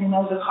anything is because he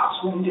knows the cops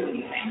wouldn't do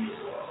anything.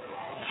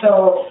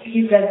 So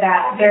he said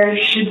that he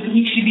should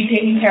be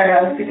taken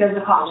care of because the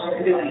cops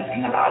wouldn't do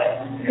anything about it.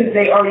 Because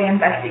they already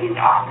investigated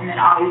Austin and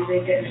obviously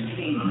didn't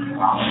see anything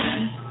wrong with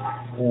him.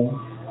 Yeah.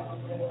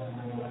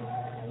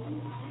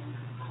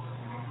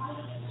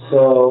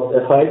 So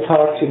if I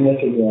talk to Nick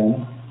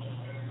again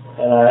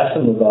and I ask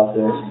him about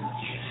this,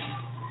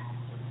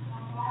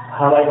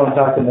 how am I going to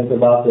talk to Nick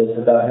about this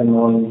without him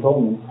knowing you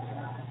told me?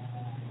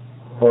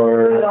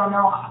 Or I don't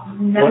know.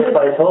 what if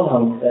I told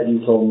him that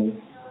you told me?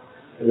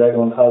 Is that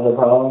going to cause a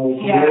problem with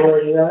you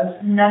or you guys?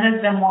 None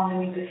of them wanted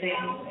me to say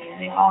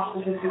anything. They all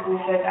specifically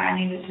said that I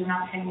needed to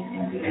not say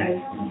anything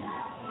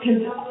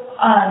because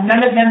none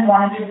of them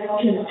wanted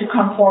to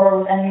come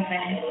forward with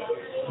anything.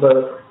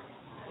 But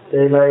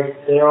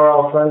they are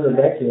all friends with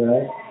Becky,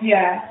 right?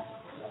 Yeah.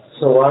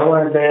 So why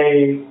wouldn't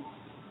they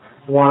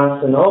want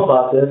us to know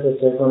about this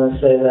if they're going to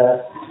say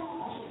that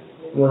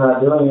we're not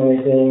doing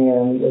anything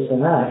and this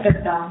and that? They're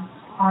dumb.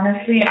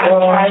 Honestly,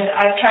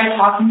 I've tried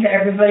talking to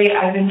everybody.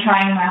 I've been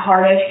trying my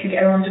hardest to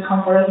get everyone to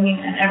come forward with me,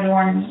 and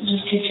everyone's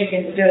just too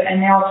chicken to do it. And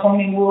they all told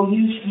me, well,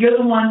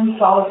 you're the one who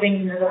saw the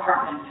things in his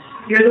apartment.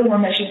 You're the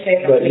one that should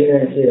say something. But you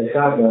didn't see a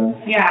shotgun.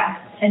 Yeah.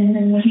 And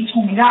then when he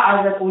told me that, I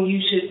was like, well, you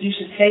should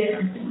say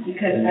something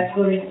because that's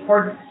really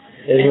important.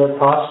 Is it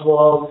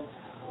possible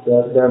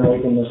that they're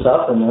making this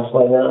up and that's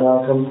why they're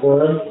not coming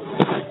forward?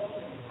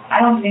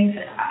 I don't think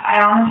so. I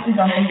honestly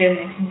don't think they're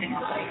making something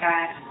up like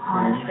that.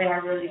 Honestly,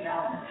 I really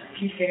don't. It's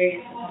too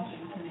serious for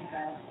something like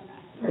that.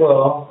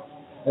 Well,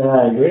 and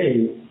I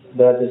agree,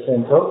 but at the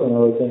same token, I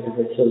would think if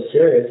it's so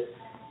serious,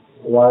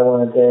 why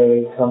wouldn't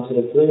they come to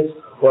the police,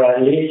 or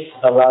at least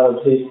allow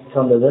the police to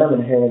come to them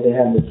and hear what they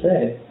have to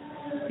say?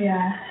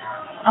 Yeah.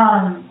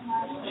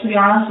 To be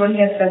honest, what he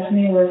had said to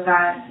me was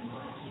that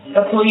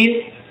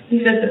he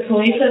said the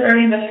police have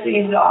already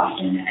investigated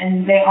Austin,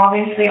 and they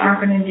obviously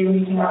aren't going to do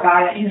anything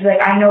about it. He's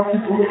like, I know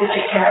people who can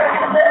take care of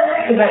him.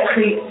 Because that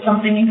creek,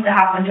 something needs to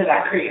happen to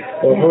that creek.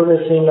 Well, who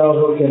does he know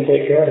who can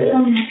take care of it?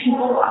 Some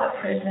people out of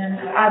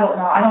prison. I don't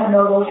know. I don't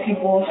know those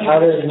people.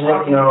 How does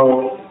Nick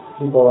know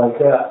people like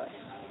that?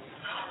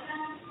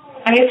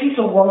 I guess he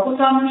used to work with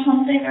them or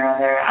something or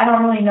other. I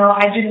don't really know.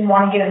 I didn't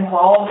want to get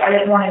involved. I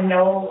didn't want to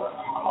know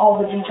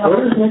all the details.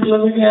 Where does Nick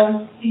live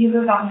again? He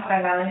lives out in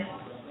Sky Valley.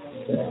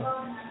 Okay.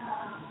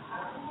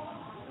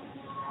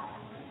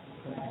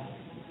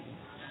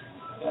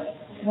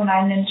 When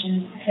I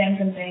mentioned saying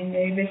something,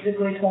 they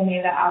basically told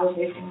me that I was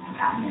wasting my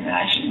time and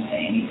that I shouldn't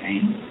say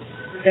anything.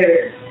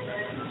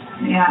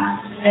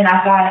 And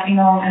I thought,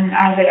 and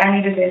I was like, I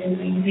need to say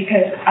something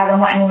because I don't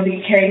want anyone to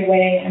get carried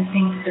away and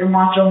think they're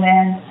macho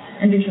men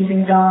and do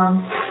something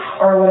dumb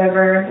or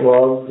whatever.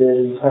 Well,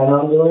 did you plan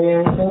on doing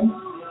anything?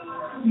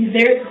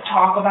 There's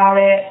talk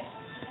about it.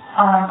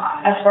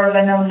 As far as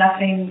I know,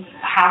 nothing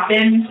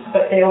happened,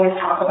 but they always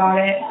talk about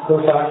it.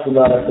 Who talks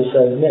about it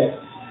besides Nick?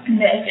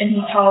 Nick, and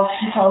he tells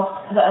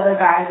the other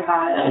guys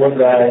about it.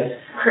 What guys?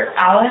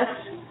 Alex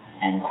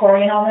and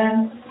Corey and all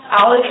them.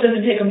 Alex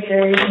doesn't take him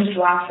serious. He just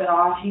laughs it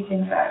off. He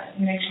thinks that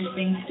Nick's just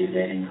being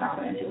stupid and he's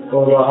not going to do it.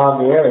 What about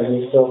Javier? Is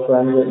he still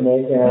friends with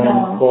Nick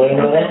and Corey?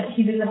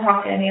 He doesn't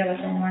talk to any of us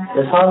anymore.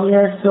 Is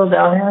Javier still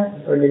down here,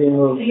 or did he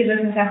move? He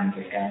lives in San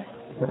Francisco.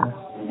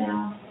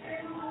 Yeah.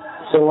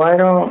 So why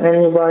don't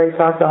anybody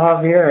talk to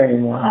Javier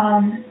anymore?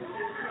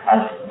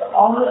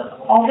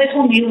 All they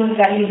told me was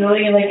that he's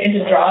really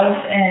into drugs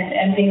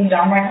and being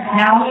dumb right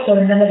now, so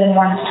none of them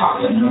wanted to talk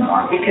to him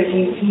anymore because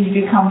he's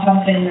become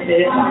something that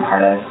they didn't want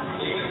part of.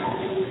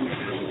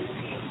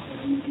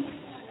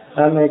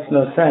 That makes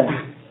no sense.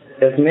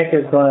 If Nick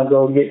is going to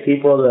go get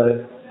people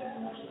to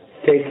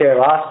take care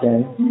of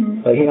Austin,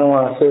 but he don't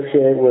want to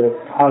associate with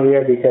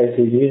Javier because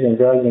he's using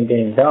drugs and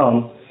being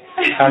dumb,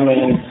 I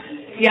mean...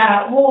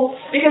 Yeah, well,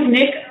 because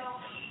Nick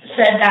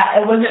said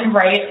that it wasn't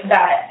right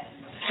that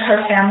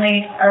her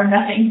family or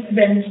nothing's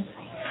been,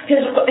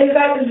 because the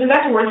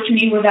exact words to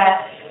me were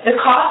that the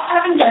cops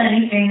haven't done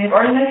anything. They've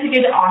already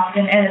investigated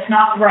Austin, and it's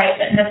not right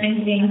that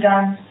nothing's being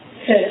done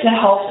to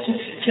help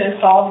to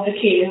solve the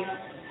case.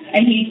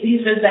 And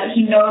he says that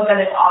he knows that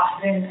it's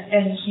Austin,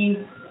 and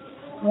he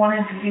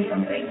wanted to do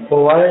something.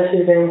 Well, why does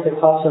he think the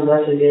cops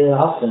investigated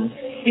Austin?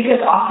 Because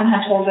Austin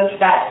had told us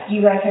that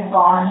you guys had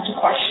gone to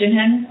question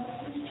him.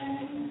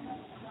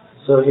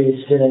 So he's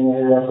getting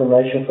his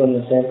information from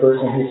the same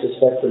person he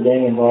suspects of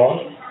being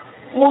involved?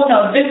 Well,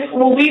 no.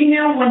 We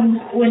knew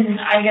when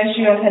I guess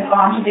you guys had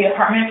gone to the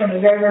apartment from the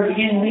very, very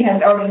beginning. We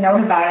had already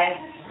known about it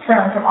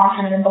from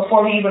Austin, and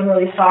before we even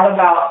really thought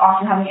about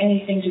Austin having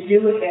anything to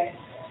do with it,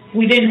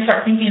 we didn't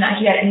start thinking that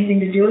he had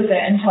anything to do with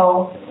it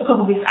until a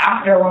couple weeks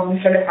after when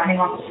we started finding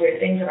all these weird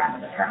things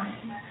around the apartment.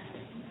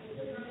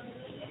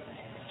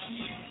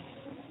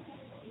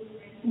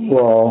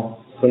 Well,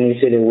 when you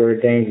say the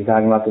weird things, you're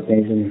talking about the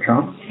things in the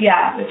trunk?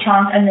 Yeah, the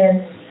trunk, and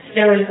then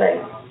there was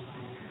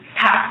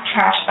packed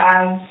trash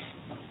bags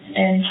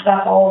and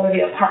stuff all over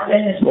the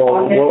apartment.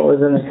 Well, what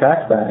was in the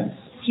trash bags?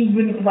 He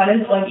wouldn't let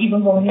us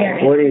even go near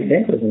it. What do you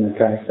think was in the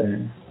trash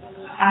bag?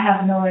 I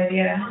have no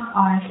idea.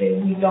 Honestly,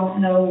 we don't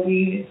know.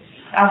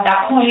 At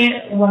that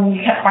point, when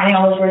we kept finding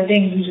all those weird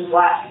things, we just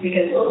laughed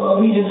because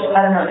I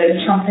don't know,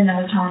 there's something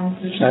that was telling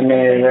us. I mean,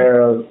 is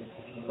there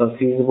a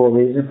feasible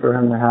reason for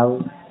him to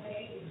have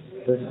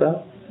this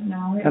stuff? No.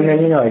 I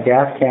mean, a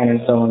gas can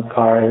in someone's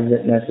car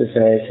isn't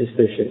necessarily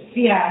suspicious.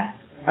 Yeah.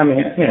 I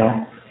mean,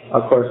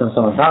 of course, when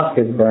someone's house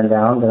gets burned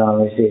down, then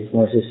obviously it's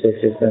more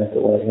suspicious than if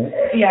it wasn't.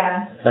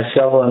 Yeah. A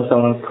shovel in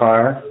someone's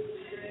car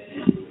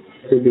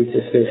could be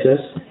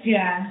suspicious.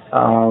 Yeah.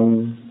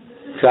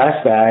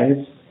 Trash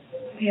bags.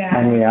 Yeah.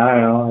 I mean, I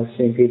don't know. I've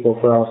seen people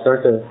put all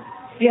sorts of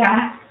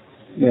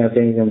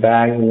things in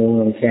bags,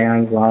 aluminum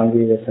cans,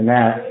 laundry, this and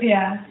that.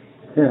 Yeah.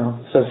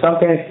 So some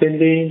things could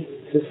be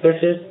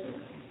suspicious,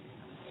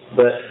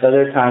 but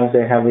other times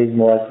they have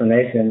reasonable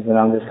explanations, and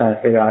I'm just trying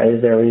to figure out,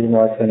 is there a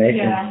reasonable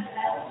explanation? Yeah.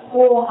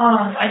 Well,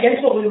 I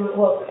guess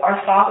what our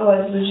thought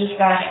was just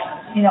that,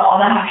 all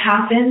that had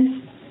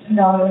happened. They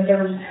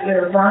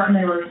were burnt and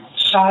they were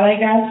shot, I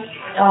guess,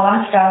 all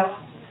that stuff.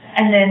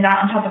 And then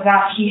on top of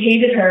that, he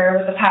hated her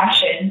with a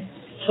passion.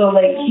 So,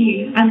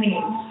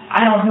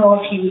 I don't know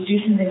if he would do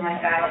something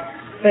like that.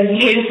 But he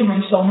hated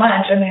someone so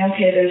much,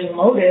 okay, there's a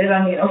motive.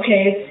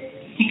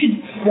 He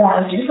could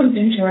want to do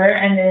something to her.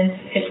 And then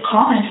his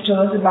comments to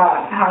us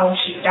about how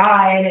she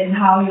died and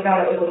how he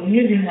thought it was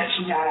amusing that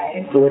she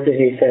died. So what did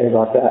he say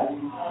about that?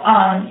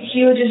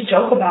 He would just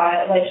joke about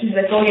it. He's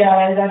like, oh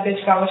yeah, that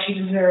bitch got what she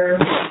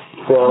deserved.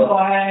 Well,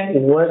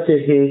 what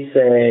did he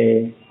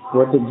say,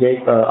 what did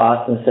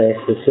Austin say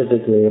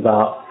specifically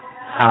about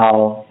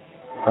how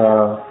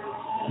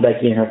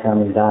Becky and her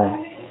family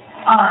died?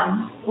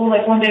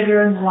 One day we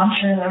were in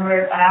lunch and I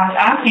was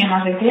asking him,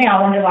 I was like, dang,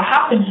 I wonder what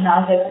happened. And I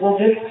was like,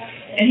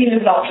 and he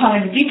was all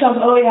telling me the details.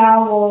 Oh yeah,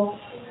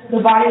 the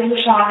bodies were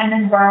shot and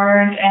then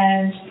burned.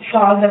 And so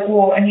I was like,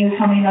 and he was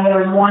telling me, there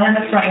was one in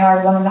the front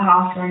yard, one in the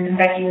house, and then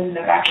Becky was in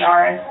the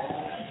backyard.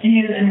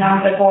 And I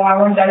was like, I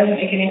wonder, that doesn't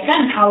make any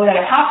sense. How would that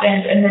have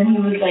happened? And then he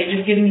was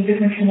just giving me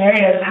different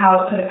scenarios of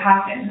how it could have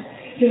happened.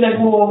 He was like,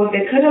 what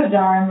they could have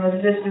done was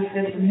this,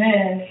 and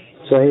this.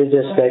 So he was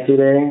just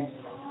speculating?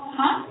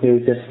 Huh? He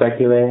was just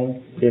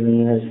speculating, giving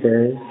you his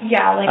theories?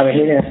 Yeah,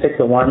 he didn't stick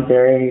to one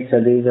theory. He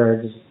said these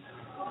are just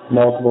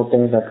multiple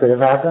things that could have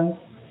happened?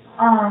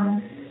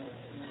 I'm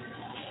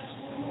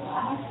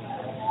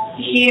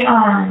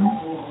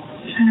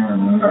trying to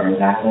remember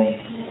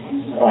exactly.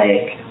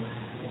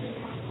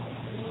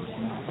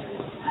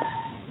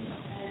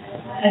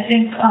 I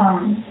think, I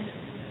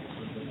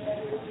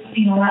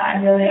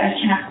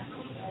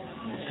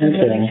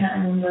can't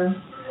remember.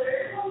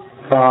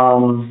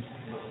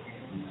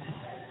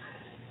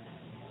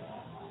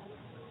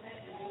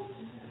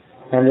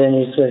 And then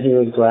you said he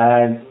was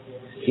glad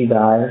she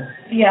died?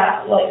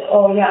 Yeah, I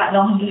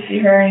don't have to see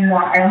her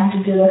anymore. I don't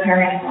have to deal with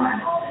her anymore.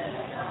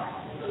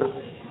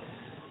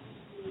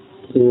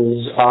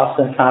 Is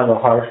Austin kind of a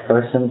harsh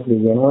person to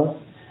begin with?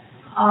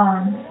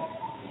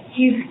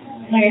 He's,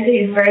 like I said,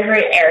 he's very,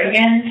 very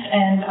arrogant,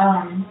 and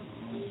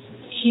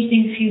he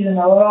thinks he's a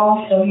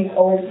know-it-all, so he's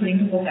always putting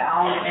people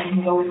down, and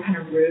he's always kind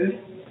of rude.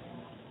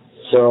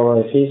 So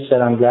if he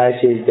said, I'm glad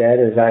she's dead,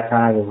 is that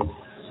kind of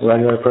a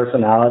regular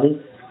personality?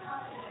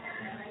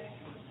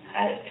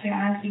 To be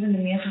honest, even the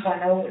Mansons I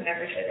know would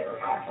never say they were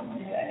glad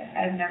someone's dead.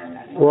 I've never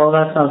met someone. Well,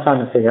 that's what I'm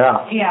trying to figure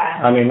out.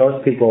 Yeah.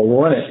 Most people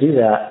wouldn't do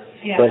that.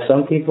 Yeah. But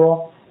some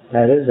people,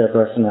 that is their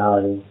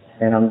personality.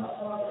 And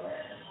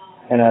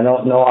I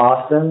don't know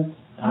Austin.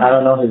 I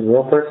don't know his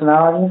real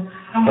personality.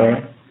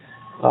 Okay.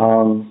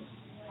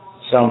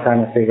 So I'm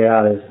trying to figure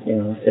out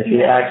if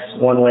he acts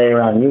one way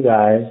around you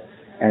guys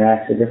and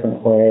acts a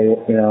different way,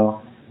 if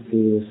he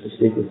was to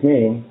speak with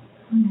me.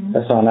 Mm-hmm.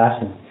 That's what I'm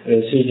asking.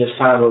 Is he just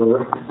kind of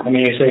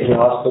you say he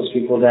also puts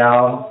people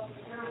down,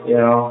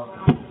 Yeah.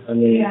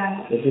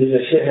 If he's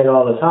a shithead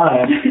all the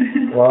time,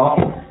 well,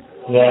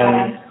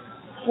 then...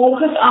 Well,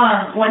 because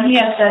when he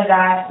had said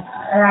that,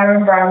 and I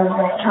remember I was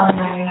telling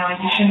him,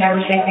 you should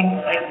never say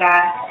things like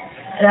that.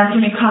 And that's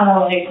when he kind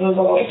of was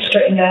all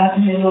straightened up,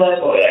 and he was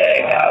like,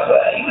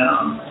 but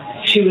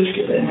she was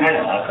stupid and I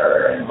didn't like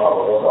her, and blah,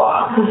 blah, blah,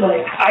 blah. Because,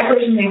 I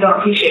personally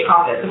don't appreciate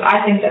comments, because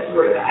I think that's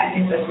rude. I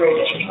think that's very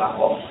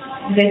disrespectful.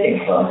 They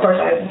think so. Of course,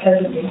 I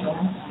said something to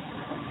them.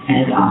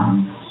 And,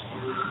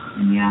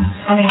 yeah.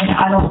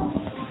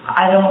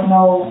 I don't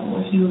know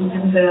if you would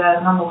consider that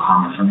a normal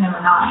comment from him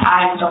or not.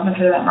 I don't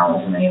consider that normal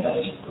from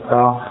anybody.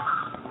 Well,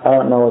 I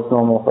don't know what's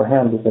normal for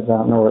him, because I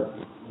don't know what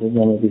his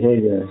normal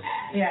behavior is.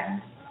 Yeah.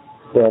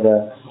 But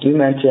you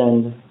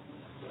mentioned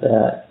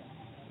that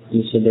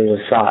you said they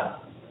were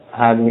shot.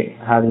 How do you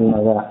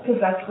know that?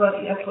 Because that's what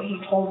he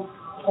told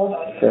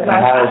us.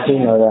 How does he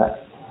know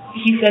that?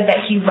 He said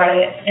that he read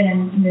it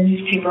in the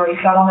newspaper, or he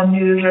saw it on the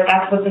news, or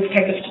that's what this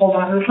typist told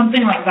him, or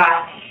something like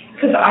that.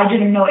 Because I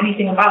didn't know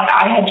anything about it.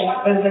 It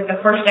was the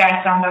first day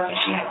I found out that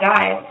she had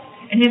died.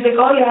 And he's like,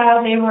 oh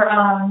yeah, they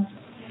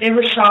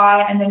were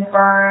shot and then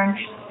burned,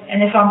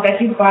 and they found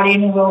Becky's body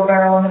in a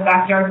wheelbarrow in the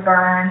backyard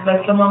burned.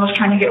 Someone was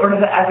trying to get rid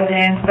of the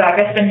evidence, but I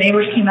guess the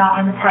neighbors came out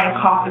and probably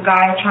caught the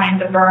guy trying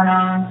to burn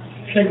him.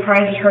 So they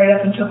probably just hurried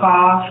up and took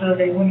off so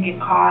they wouldn't get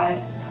caught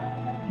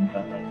and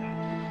stuff like that.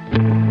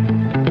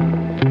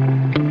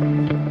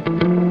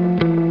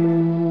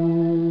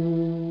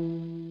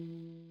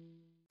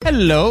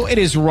 Hello, it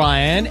is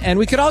Ryan, and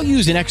we could all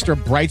use an extra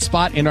bright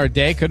spot in our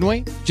day, couldn't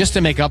we? Just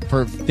to make up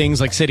for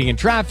things like sitting in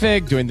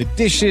traffic, doing the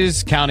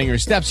dishes, counting your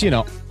steps,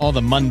 all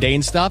the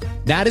mundane stuff.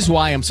 That is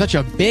why I'm such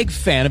a big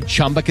fan of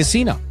Chumba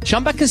Casino.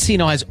 Chumba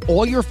Casino has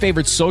all your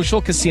favorite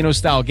social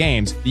casino-style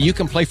games that you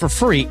can play for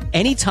free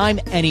anytime,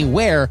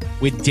 anywhere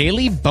with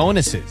daily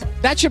bonuses.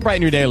 That should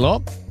brighten your day a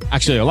little.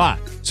 Actually, a lot.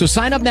 So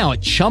sign up now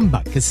at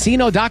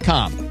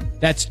ChumbaCasino.com.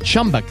 That's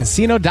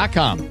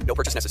ChumbaCasino.com. No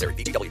purchase necessary.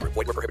 VGW Group.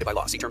 Void where prohibited by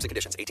law. See terms and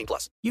conditions.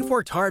 18+. You've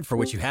worked hard for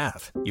what you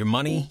have. Your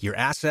money, your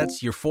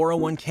assets, your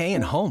 401k,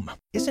 and home.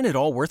 Isn't it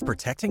all worth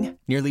protecting?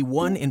 Nearly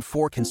 1 in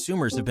 4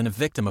 consumers have been a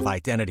victim of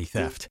identity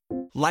theft.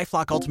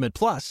 LifeLock Ultimate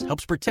Plus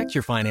helps protect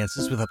your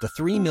finances with up to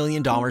 $3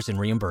 million in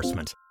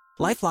reimbursement.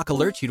 LifeLock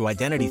alerts you to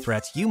identity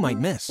threats you might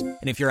miss. And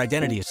if your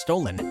identity is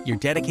stolen, your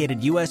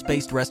dedicated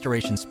U.S.-based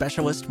restoration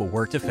specialist will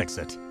work to fix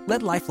it.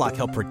 Let LifeLock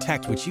help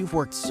protect what you've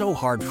worked so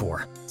hard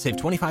for. Save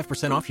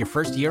 25% off your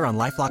first year on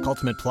LifeLock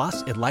Ultimate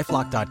Plus at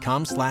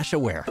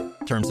LifeLock.com/aware.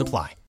 Terms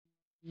apply.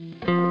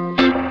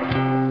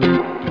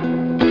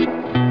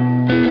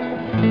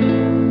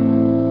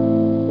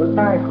 What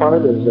kind of car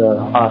does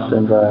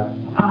Austin drive?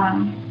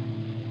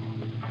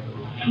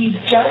 He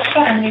just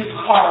got a new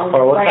car.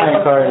 Or what kind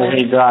of car did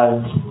he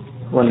drive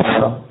when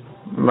the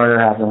murder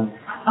happened?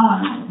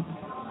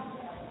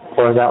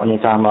 Or is that when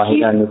you're talking about he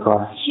got a new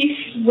car? He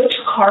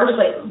switched cars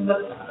like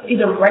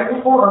either right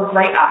before or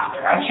right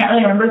after. I can't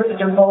really remember, but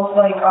they're both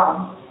like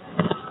I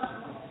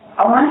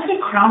want to say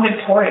Crown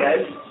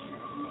Victorias,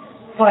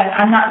 but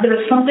I'm not. There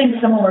was something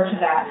similar to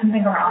that,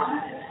 something around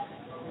that.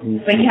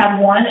 Mm-hmm. But he had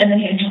one, and then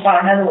he just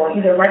bought another one,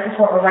 either right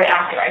before or right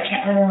after. I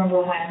can't really remember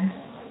when.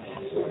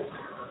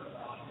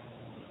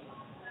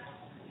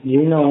 Do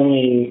you know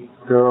any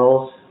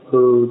girls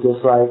who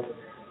dislike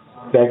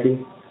Becky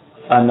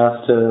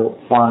enough to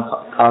want to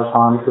cause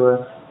harm to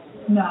her?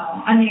 No.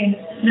 I mean,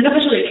 none of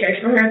us really cared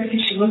for her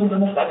because she wasn't the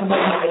most likable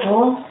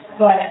individual,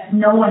 but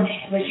no one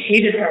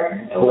hated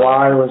her.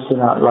 Why was she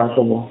not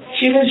likable?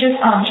 She was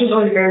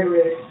always very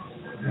rude.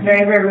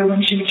 Very, very rude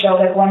when she would show.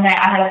 Like one night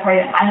I had a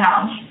party at my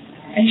house,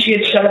 and she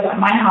had showed up at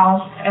my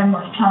house and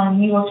was telling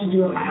me what to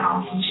do in my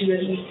house, and she was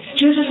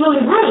just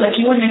really rude. Like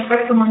you wouldn't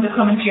expect someone to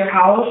come into your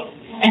house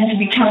and to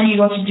be telling you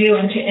what to do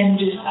and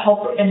just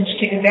help and to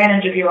take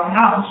advantage of your own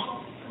house.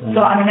 Mm-hmm.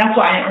 So, I mean, that's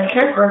why I didn't really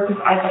care for her,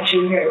 because I thought she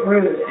was very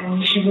rude.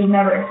 And she was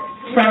never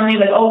friendly,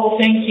 like, oh, well,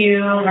 thank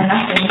you, or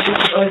nothing. She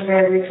was always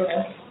very rude to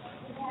us.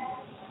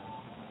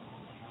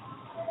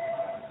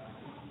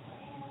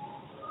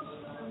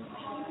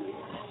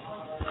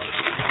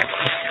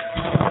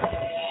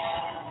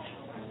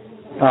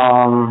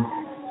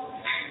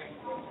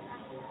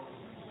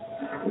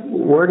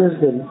 Where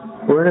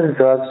does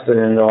drugs fit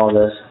into all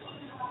this?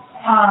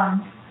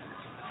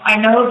 I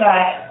know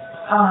that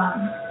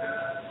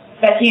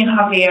Becky and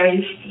Javier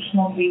used to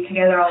smoke weed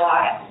together a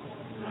lot.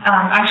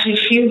 Actually,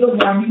 she was the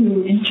one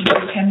who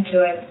introduced him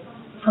to it,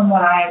 from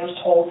what I was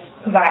told,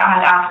 because I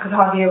had asked, because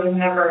Javier was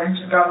never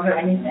into drugs or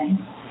anything.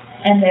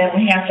 And then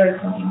when he had started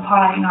smoking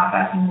pot, you know, I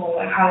asked him, well,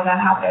 like, how did that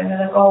happen? And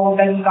they're like, oh, well,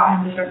 Becky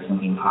got him to start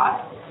smoking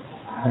pot.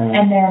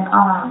 And then,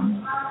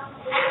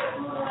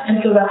 and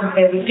so that's what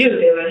they would do.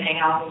 They would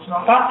hang out and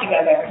smoke pot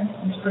together.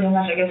 It's pretty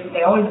much, I guess, what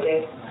they always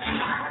did.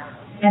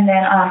 And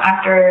then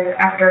after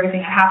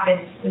everything had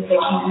happened, it's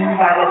like he used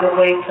that as a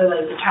way to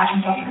like detach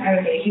himself from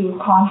everybody. He would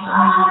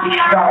constantly just be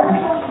stoned.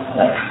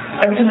 Like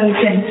every time he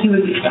was in, he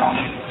would be stoned.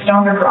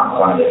 Stoned or drunk,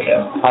 one of the two.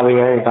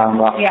 Javier, you're talking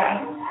about?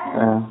 Yeah.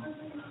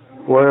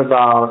 What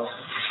about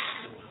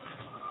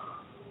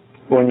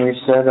when you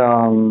said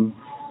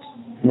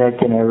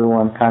Nick and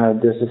everyone kind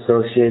of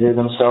disassociated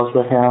themselves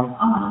with him?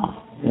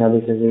 You know,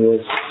 because he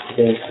was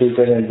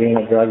stupid and being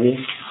a druggie.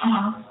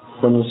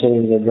 When you say he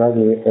was a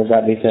druggie, is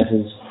that because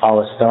he's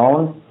always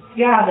stoned?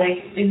 Yeah,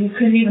 like you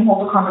couldn't even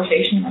hold a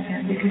conversation with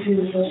him because he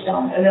was so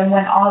stoned. And then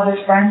when all of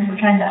his friends were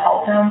trying to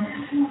help him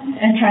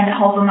and trying to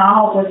help him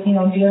out with, you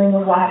know, dealing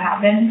with what had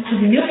happened, because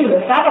he knew he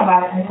was sad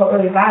about it and he felt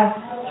really bad.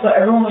 So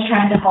everyone was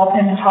trying to help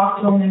him and talk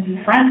to him and be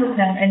friends with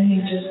him, and he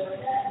just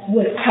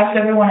would cuss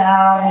everyone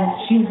out and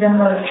accuse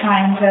them of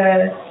trying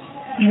to,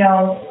 you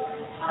know,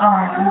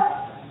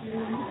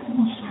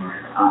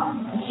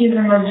 accuse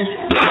them of just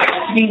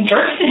being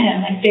jerks to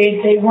him. Like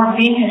they weren't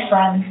being his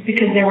friends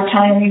because they were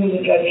telling him he was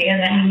a druggie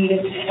and that he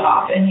needed to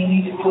stop and he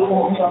needed to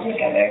pull himself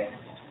together.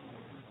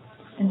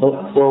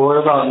 Well, what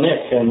about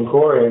Nick and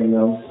Corey and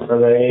them? Are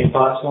they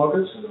pot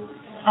smokers?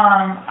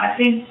 I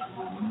think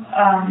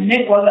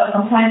Nick was at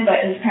some point,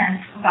 but his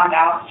parents found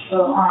out,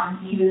 so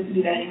he doesn't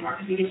do that anymore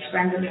because he gets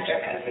friends with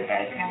Mr. Custer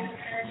guys kind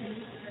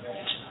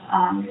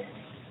of.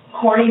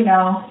 Corey,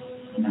 no,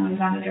 he's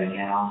not a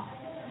druggie at all.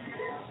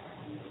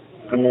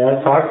 I mean,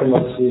 I talked to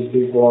most of these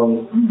people,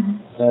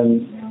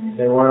 and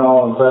they weren't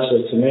all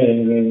impressive to me.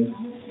 I mean,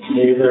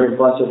 they're either a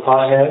bunch of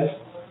potheads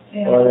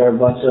or they're a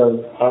bunch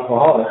of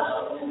alcoholics.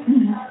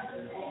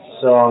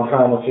 So I'm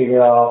trying to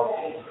figure out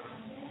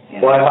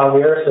why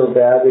Javier is so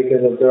bad,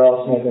 because if they're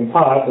all smoking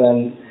pot,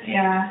 then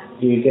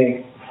do you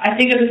think? I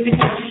think it was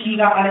because he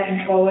got out of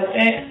control with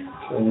it.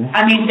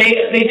 I mean,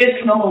 they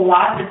did smoke a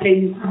lot, but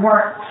they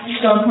weren't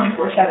stoned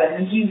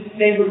 24/7.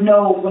 They would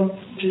know when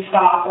to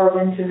stop or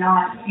when to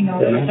not, you know,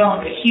 be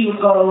stoned. But he would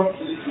go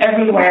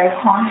everywhere,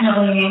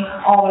 constantly,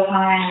 all the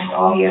time.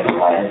 All he ever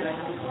was.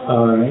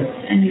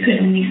 And you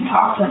couldn't even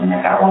talk to him.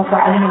 Like at one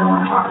point, I didn't even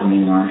want to talk to him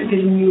anymore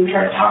because when you would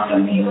try to talk to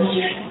him, he was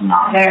just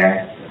not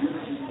there.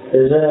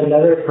 Is there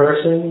another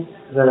person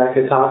that I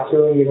could talk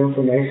to and get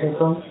information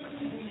from?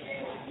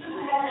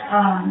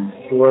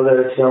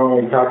 Whether it's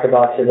someone we talked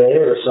about today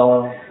or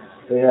someone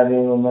we haven't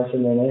even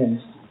mentioned their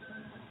names.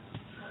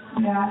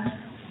 Yeah.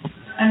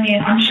 I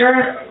mean, I'm sure,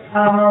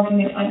 I don't know,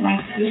 like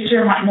my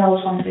sister might know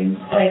something,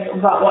 like,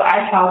 about what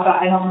I saw, but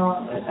I don't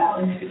know if that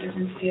would make a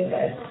difference to you,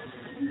 but,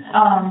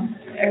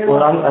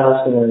 what I'm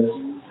asking is,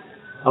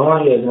 I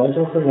want to get as much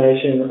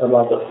information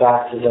about the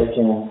facts as I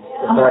can,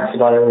 the facts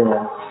about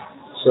everyone.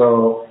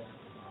 So,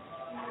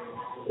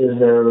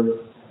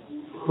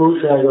 who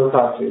should I go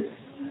talk to?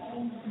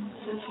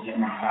 Just to get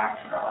more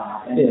facts about what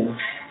happened. Yeah.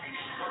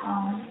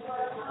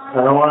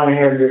 I don't want to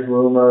hear just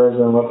rumors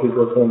and what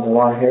people think. I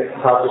want to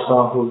talk to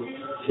someone who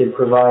could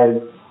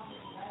provide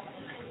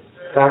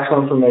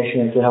factual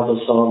information that could help us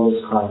solve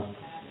this crime.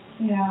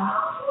 Yeah.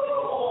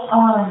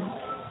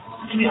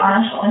 To be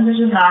honest, the only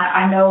person that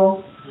I know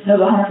the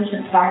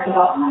 100% fact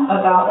about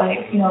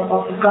like,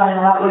 about the gun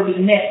and all that would be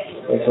Nick.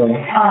 Okay.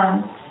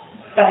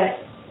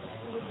 But,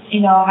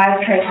 I've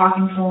tried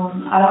talking to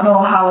him. I don't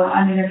know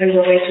if there's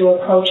a way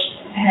to approach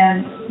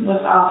him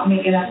without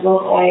making it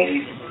look like,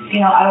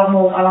 I don't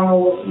know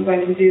what you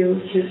guys would do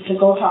to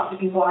go talk to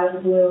people out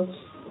of the blue.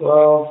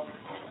 Well,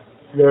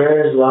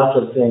 there is lots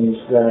of things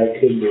that I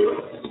could do.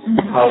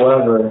 Mm-hmm.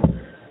 However,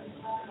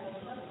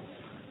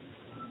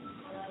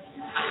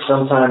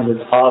 sometimes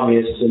it's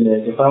obvious to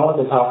Nick. If I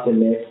want to talk to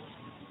Nick,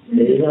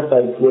 even if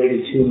I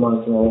waited 2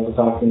 months and I want to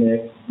talk to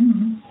Nick,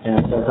 and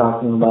I start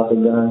talking about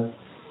the gun,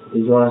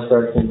 he's going to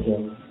start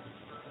thinking,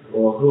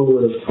 well, who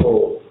would have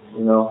told,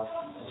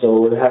 So it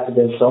would have to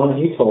be someone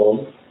he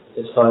told.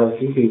 It's probably a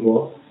few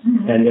people.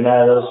 And then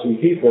out of those few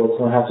people, it's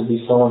going to have to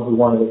be someone who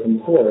wanted to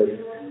come forward.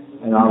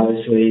 And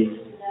obviously,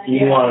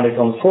 you wanted to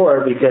come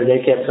forward because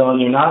they kept telling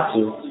you not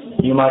to.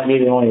 You might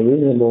be the only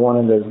reasonable one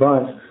in the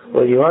bunch.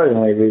 Well, you are the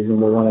only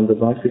reasonable one in the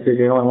bunch because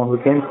you're the only one who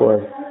came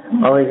forward.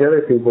 All these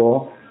other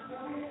people,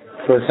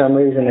 for some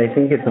reason, they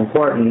think it's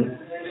important,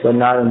 but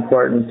not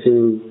important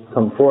to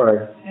come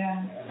forward.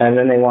 Yeah. And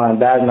then they want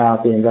to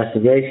badmouth the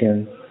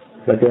investigation,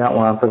 but they don't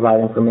want to provide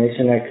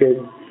information that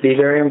could be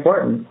very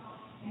important.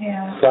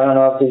 Yeah. So I don't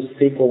know if these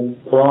people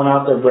blowing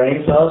out their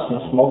brain cells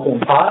and smoking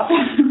pot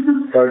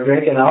or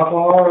drinking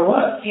alcohol or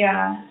what.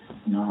 Yeah.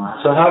 No.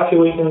 So how can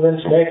we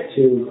convince Nick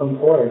to come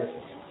forward?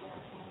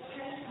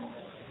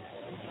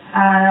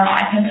 I don't know.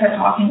 I can start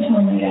talking to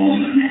him again,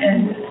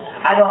 and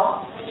I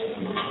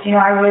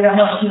really don't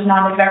know if he's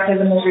not exactly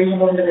the most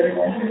reasonable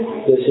individual.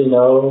 Does he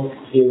know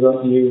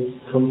you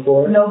come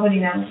forward?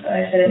 Nobody knows that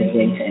I said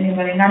anything to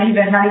anybody. Not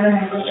even my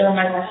sister or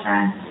my best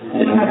friend.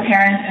 My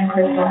parents and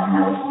Crystal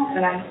know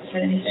that I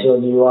said anything.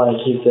 So do you want to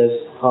keep this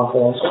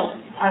confidential?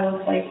 I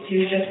would like to,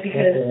 just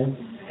because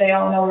they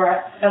all know where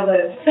I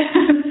live.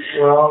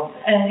 Well.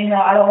 And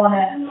I don't want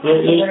to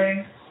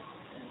worry.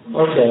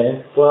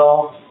 Okay.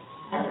 Well,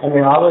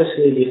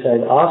 obviously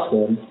besides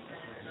Austin,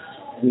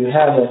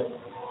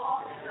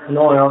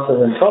 no one else is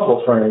in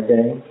trouble for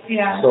anything.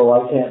 Yeah. So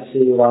I can't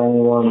see why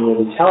anyone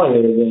would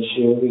retaliate against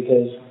you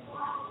because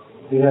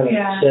you haven't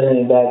said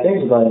any bad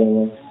things about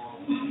anyone.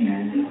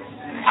 Yeah.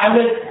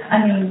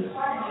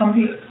 Some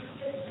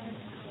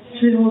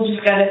people will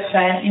just get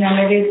upset.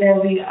 Maybe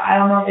they'll be, I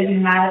don't know if they'd be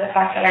mad at the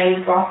fact that I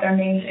brought their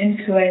names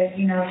into it.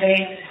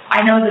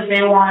 I know that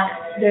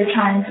they're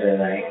trying to,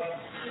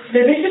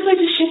 they're basically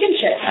just chicken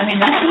shit.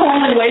 That's the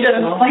only way to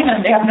explain them.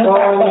 They have no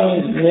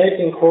backbone. Nick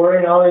and Corey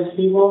and all these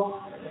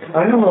people,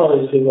 I know who all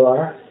these people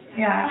are.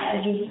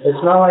 Yeah,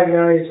 it's not like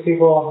none of these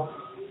people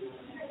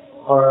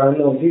are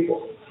unknown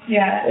people.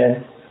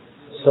 Yeah.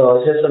 So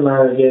it's just a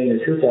matter of getting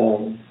the truth out of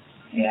them.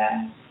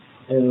 Yeah.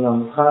 And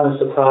I'm kind of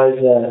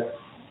surprised that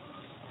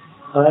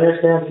I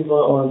understand people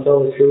don't want to tell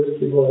the truth.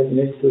 People like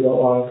Nick who don't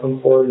want to come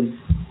forward and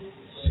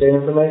say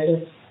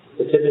information.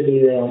 But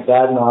typically they don't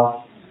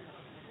badmouth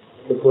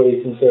the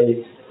police and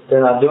say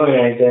they're not doing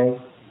anything.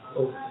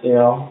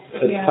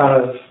 It's kind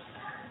of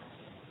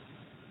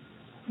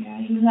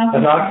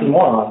an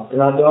oxymoron. They're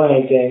not doing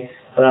anything,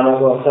 but I'm not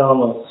going to tell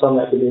them something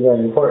that could be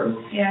very important.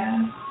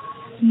 Yeah.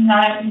 He's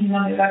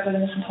not exactly the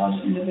most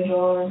intelligent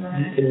individual.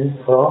 Okay.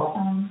 Well,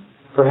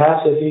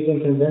 perhaps if you can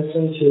convince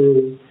him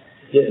to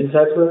get in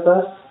touch with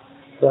us,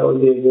 that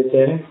would be a good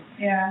thing.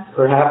 Yeah.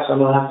 Perhaps I'm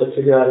going to have to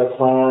figure out a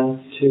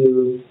plan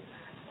to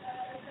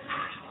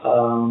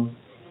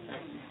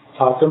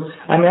talk to him.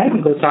 I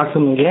can go talk to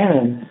him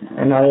again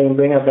and not even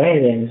bring up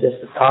anything,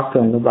 just to talk to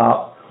him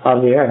about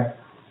Javier.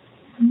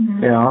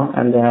 Mm-hmm.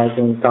 And then I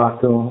can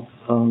talk to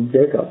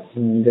Jacob,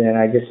 and then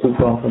I just keep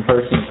going from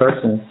person to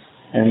person,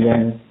 and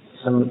then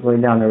some way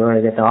down the road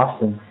I get to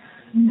Austin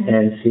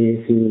and see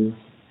if he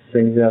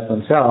brings it up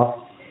himself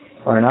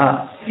or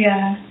not.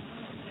 Yeah.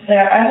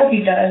 I hope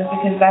he does,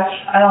 because that's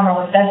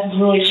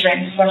really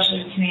strange,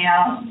 especially to me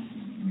out,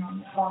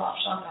 fall off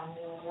shotgun.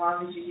 Why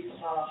would you people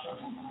fall off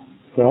shotgun?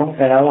 Well,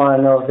 and I want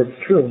to know if it's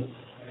true.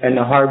 And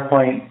the hard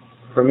point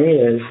for me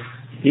is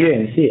you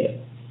didn't see it.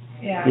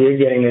 Yeah. You're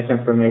getting this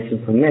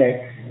information from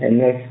Nick, and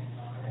Nick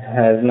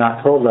has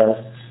not told us.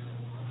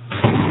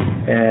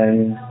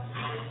 And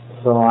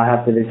so I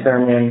have to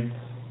determine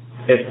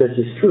if this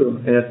is true.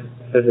 And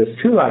if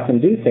it's true, I can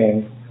do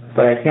things,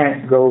 but I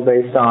can't go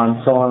based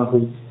on someone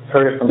who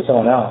heard it from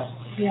someone else.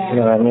 Yeah. You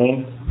know what I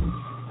mean?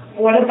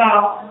 What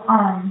about,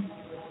 I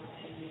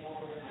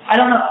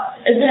don't know,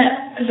 isn't it,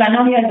 because I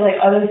know he has like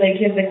others, like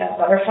he has like that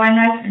butterfly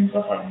knife and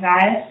stuff like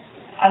that.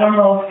 I don't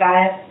know if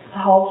that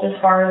helps as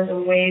far as a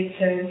way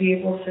to be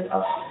able to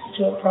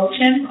approach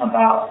him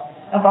about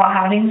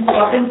having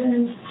weapons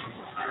in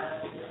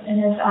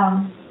his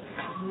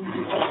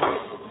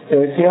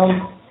Is he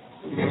on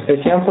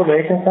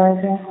probation for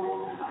anything?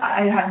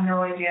 I have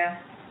no idea.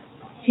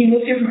 He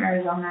moved here from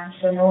Arizona,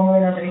 so no one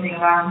really knows anything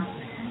about him.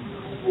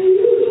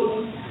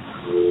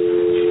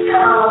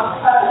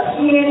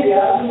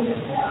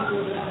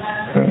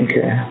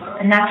 Okay.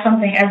 And that's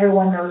something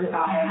everyone knows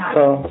about him.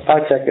 So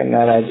I'll check in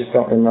that. I just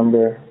don't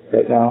remember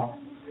right now.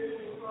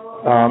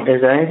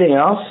 Is there anything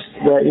else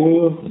that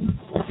you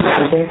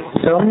think to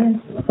tell me?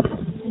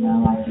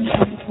 No, I think I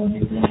told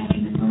you that I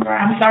can remember.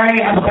 I'm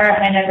sorry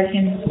I never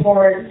came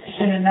forward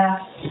soon enough.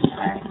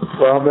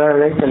 Well, better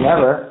late than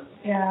never.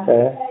 Yeah.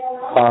 Okay.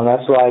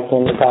 That's why I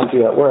came to talk to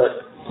you at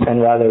work,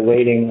 and rather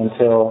waiting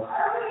until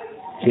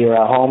you were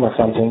at home or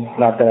something.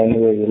 Not that I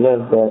knew where you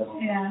lived, but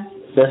yeah.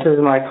 This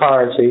is my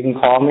card, so you can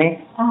call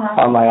me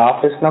on my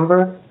office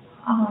number.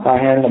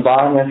 Down here in the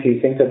bottom if you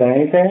think of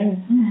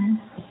anything.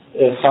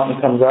 If something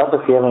comes up,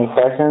 if you have any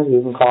questions,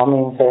 you can call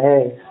me and say,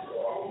 hey,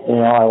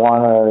 I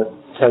want to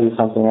tell you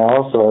something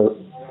else, or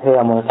hey,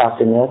 I'm going to talk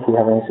to Nick. Do you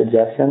have any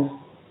suggestions?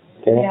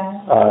 Okay.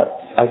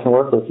 Yeah. I can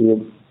work with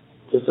you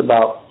just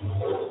about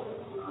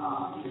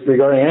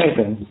regarding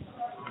anything.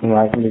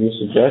 I can give you a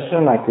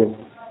suggestion. If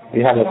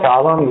you have a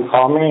problem, you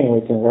call me and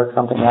we can work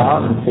something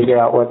out and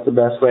figure out what's the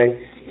best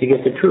way to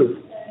get the truth.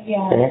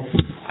 Yeah. Okay?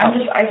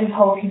 I just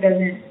hope he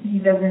doesn't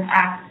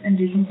act and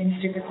do something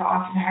stupid to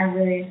Austin.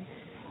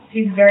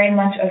 He's very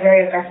much a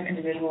very aggressive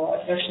individual,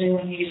 especially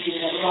when he's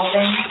doing about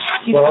things.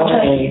 He's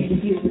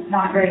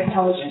not very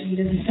intelligent. He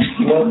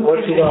doesn't.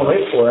 What's he going to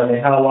wait for?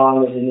 How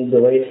long does he need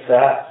to wait for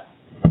that?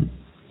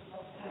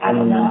 I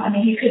don't know.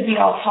 He could be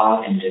all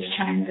talk and just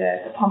trying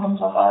to pump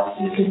himself up.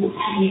 He could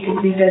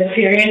be dead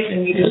serious,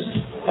 and we just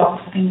don't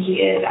think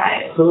he is.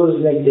 Who is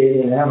Nick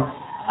dating now?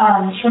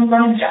 From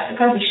Vernon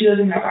Jessica, but she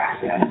lives in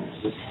Nebraska.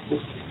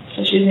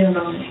 So she's in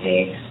the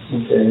state.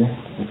 Okay.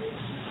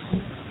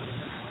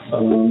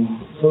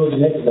 Who's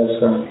Nick's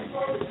best friend?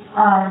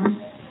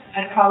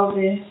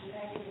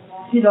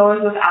 He's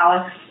always with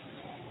Alex.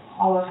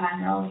 All the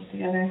time, they're always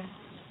together.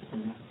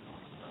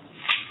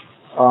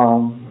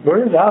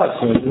 Where does Alex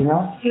live, do you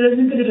know? He lives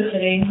in Paducah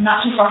City,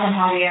 not too far from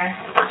Javier,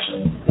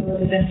 actually. He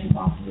lives in 2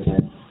 blocks of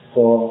it.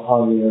 So,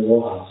 Javier's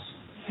old house.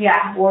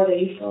 Yeah, or they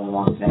used to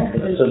live there.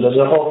 So does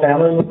the whole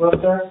family move up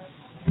there?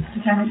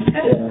 The San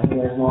Francisco? Yeah,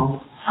 his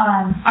mom.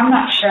 I'm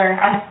not sure.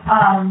 I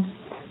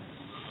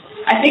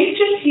think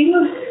just he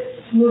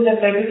moved up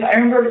there because I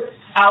remember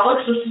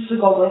Alex was supposed to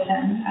go with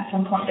him at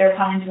some point. They were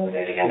planning to go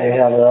there together. They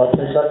have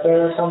relatives up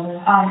there or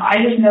something? I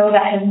just know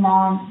that his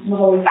mom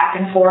was always back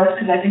and forth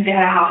because I think they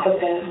had a house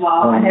up there as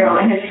well, and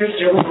his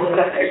sister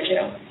lived up there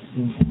too.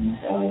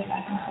 So always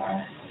back and forth.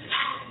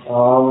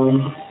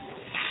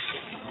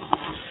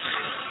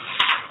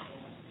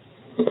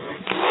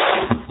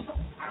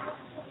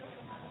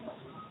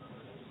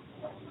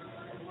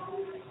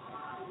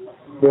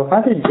 Well,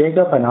 how did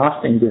Jacob and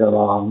Austin get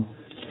along?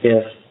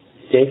 If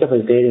Jacob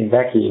is dating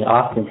Becky,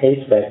 Austin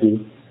hates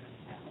Becky,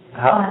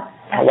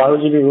 why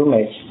would you be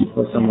roommates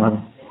with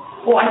someone?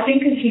 Well, I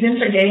think because he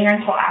didn't start dating her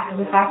until after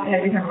the fact they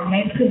had become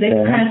roommates, because they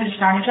kind of just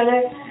found each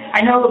other.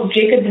 I know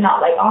Jacob did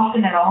not like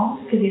Austin at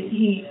all, because they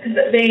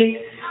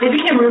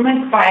became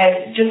roommates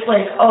by just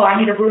like, oh,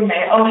 I need a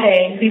roommate. Oh,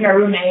 hey, be my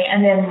roommate.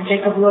 And then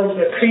Jacob realized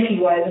what creep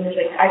he was, and was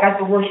like, I got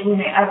the worst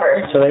roommate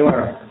ever. So they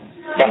weren't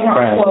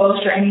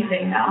close or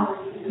anything now.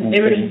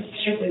 They were just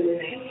strictly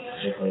roommates,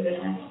 strictly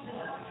business.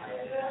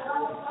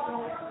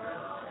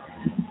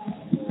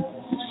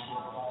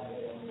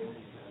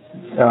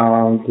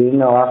 Do you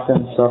know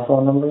Austin's cell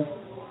phone number?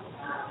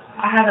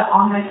 I have it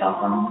on my cell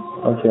phone.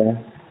 Okay.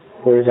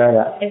 Where's that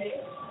at? It's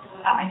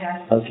at my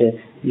desk.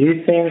 Okay. Do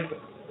you think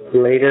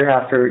later,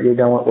 after you're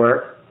done with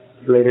work,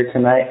 later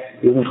tonight,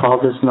 you can call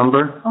this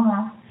number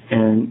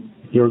and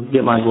you'll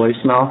get my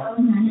voicemail?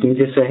 You can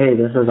just say, hey,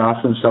 this is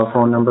Austin's cell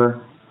phone number,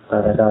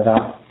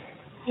 da-da-da-da.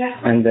 Yeah.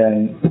 And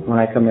then when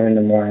I come in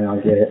the morning, I'll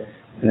get it.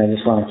 And I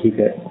just want to keep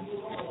it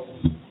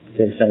in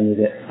case I need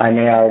it. I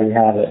may already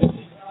have it.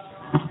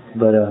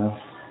 But I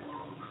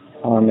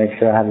want to make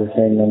sure I have the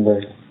same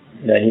number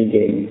that he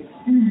gave me.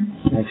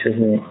 Make sure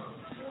he ain't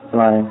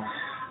lying.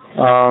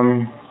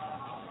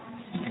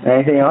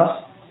 Anything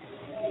else?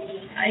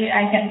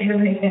 I can't think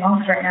of anything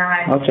else right now.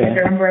 I Okay.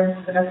 remember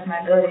the best of my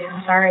ability.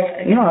 I'm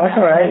sorry. No, that's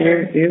all right.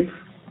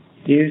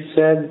 You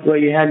said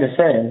what you had to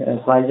say.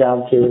 It's my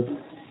job to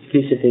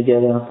piece it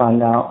together and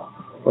find out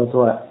what's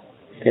what.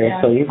 Okay,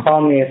 so you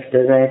call me if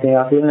there's anything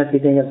else, even if you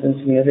think it's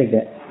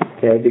insignificant.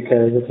 Okay,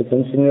 because if it's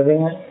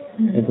insignificant,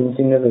 it's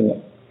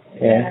insignificant.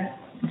 Okay,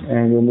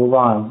 and you'll move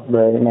on.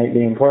 But it might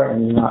be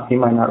important. You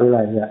might not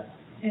realize that.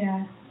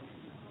 Yeah.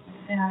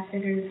 And I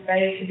figured it's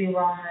better to be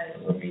wrong than it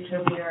would be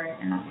to be right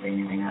and not say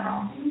anything at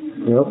all.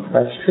 Yep,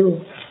 that's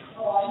true.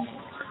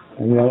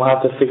 And then we'll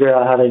have to figure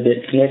out how to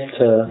get Nick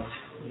to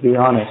be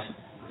honest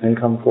and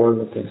come forward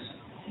with this.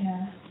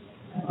 Yeah.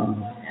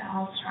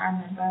 I'll try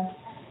my best.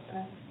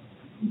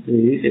 Do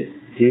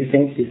you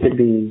think he could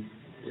be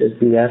just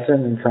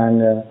BSing and trying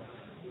to,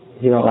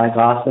 he don't like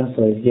Austin,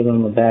 so he's giving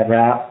him a bad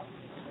rap?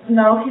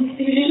 No,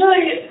 he's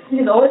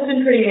always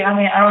been pretty,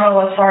 I don't know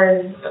as far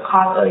as the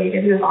cop,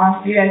 if he was honest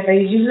with you guys, but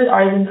he's usually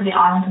always been pretty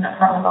honest and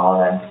upfront with all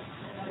of us.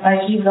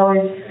 Like, he's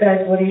always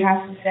says what he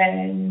has to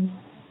say, and,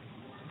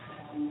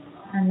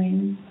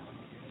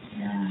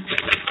 yeah.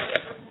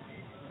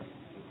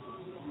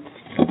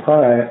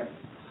 Alright.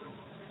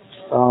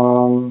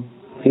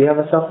 Do you have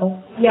a cell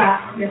phone?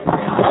 Yeah, yes, I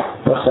do.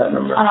 What's that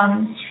number?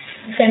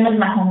 Same as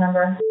my home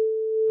number.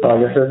 Oh,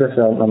 this is the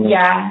cell number?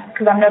 Yeah,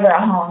 because I'm never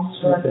at home,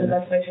 so that's the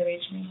best way to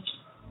reach me.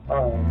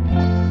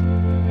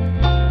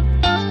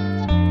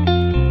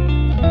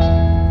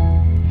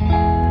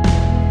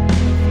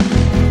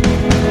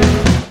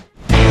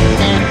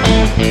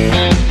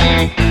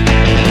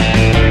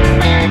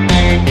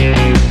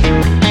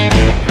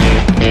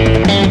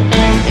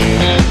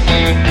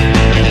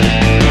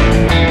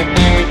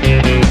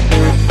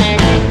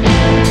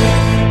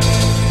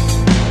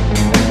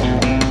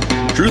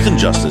 Truth and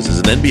Justice is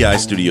an NBI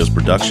Studios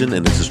production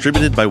and is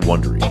distributed by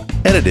Wondery.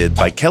 Edited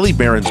by Kelly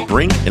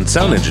Behrens-Brink and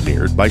sound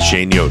engineered by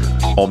Shane Yoder.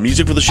 All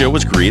music for the show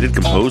was created,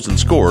 composed, and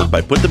scored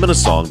by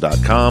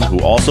PutThemInASong.com, who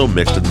also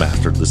mixed and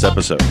mastered this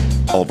episode.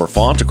 All of our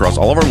fonts across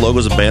all of our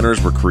logos and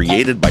banners were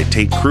created by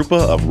Tate Krupa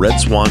of Red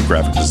Swan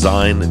Graphic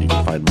Design, and you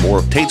can find more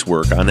of Tate's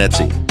work on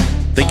Etsy.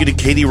 Thank you to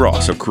Katie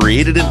Ross of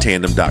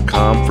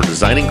CreatedInTandem.com for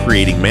designing,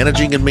 creating,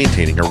 managing, and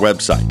maintaining our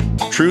website.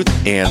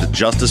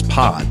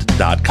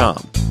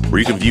 TruthAndJusticePod.com, where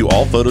you can view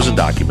all photos and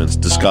documents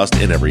discussed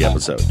in every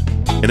episode.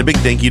 And a big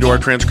thank you to our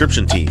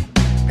transcription team: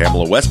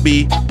 Pamela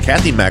Westby,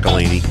 Kathy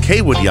McElhaney,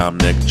 Kaywood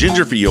Yomnick,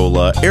 Ginger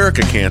Fiola,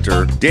 Erica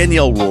Cantor,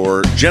 Danielle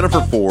Rohr,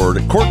 Jennifer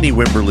Ford, Courtney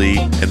Wimberly,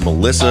 and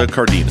Melissa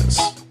Cardenas.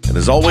 And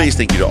as always,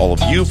 thank you to all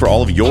of you for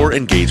all of your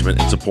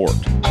engagement and support.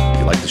 If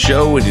you like the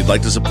show and you'd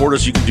like to support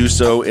us, you can do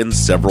so in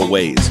several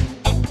ways.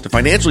 To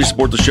financially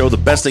support the show, the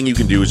best thing you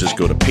can do is just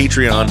go to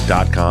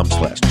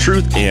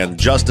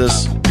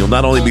patreon.com/truthandjustice. You'll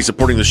not only be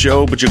supporting the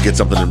show, but you'll get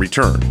something in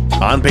return.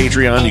 On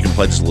Patreon, you can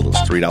pledge as little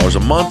as $3 a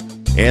month,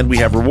 and we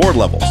have reward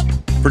levels.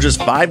 For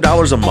just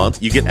 $5 a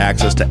month, you get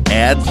access to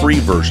ad-free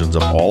versions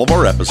of all of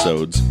our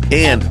episodes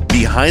and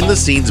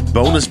behind-the-scenes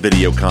bonus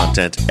video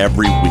content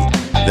every week.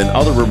 Then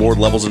other reward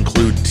levels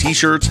include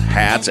t-shirts,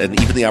 hats, and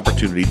even the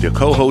opportunity to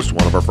co-host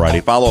one of our Friday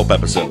follow-up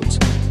episodes.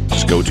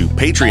 Just go to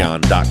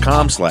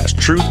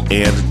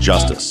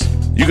patreon.com/truthandjustice.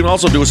 You can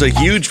also do us a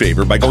huge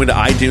favor by going to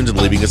iTunes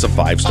and leaving us a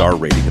 5-star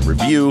rating and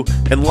review.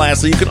 And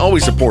lastly, you can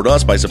always support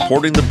us by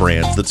supporting the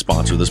brands that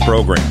sponsor this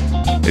program.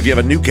 If you have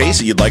a new case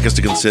that you'd like us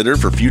to consider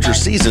for future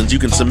seasons, you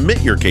can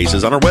submit your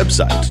cases on our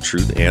website,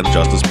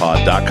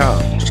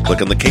 truthandjusticepod.com. Just click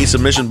on the case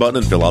submission button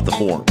and fill out the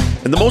form.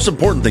 And the most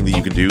important thing that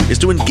you can do is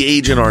to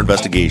engage in our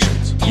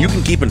investigations. You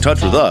can keep in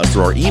touch with us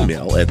through our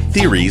email at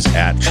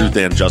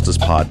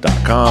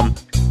theories@truthandjusticepod.com.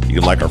 You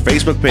can like our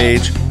Facebook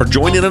page or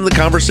join in on the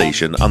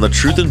conversation on the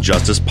Truth and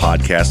Justice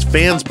Podcast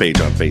fans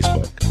page on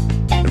Facebook.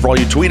 And for all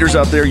you tweeters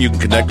out there, you can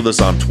connect with us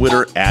on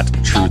Twitter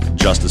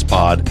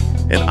 @TruthJusticePod.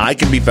 And I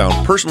can be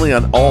found personally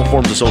on all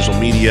forms of social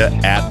media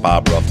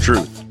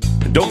 @BobRuffTruth.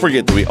 And don't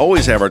forget that we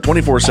always have our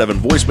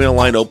 24/7 voicemail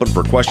line open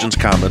for questions,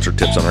 comments, or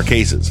tips on our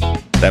cases.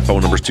 That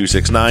phone number is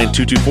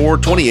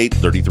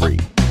 269-224-2833.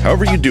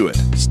 However you do it,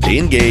 stay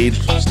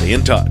engaged, stay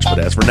in touch. But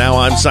as for now,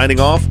 I'm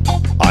signing off.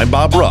 I'm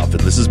Bob Ruff,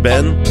 and this has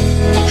been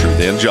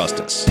Truth and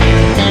Justice.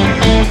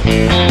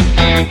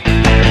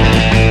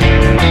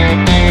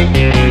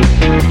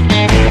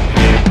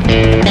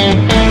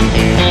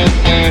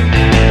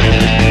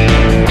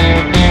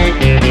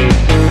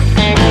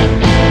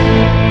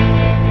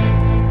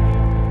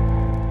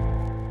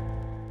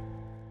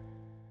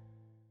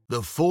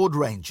 The Ford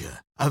Ranger,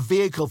 a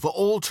vehicle for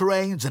all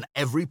terrains and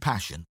every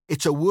passion.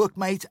 It's a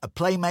workmate, a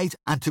playmate,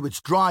 and to its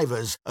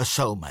drivers, a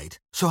soulmate.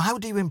 So how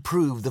do you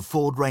improve the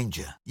Ford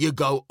Ranger? You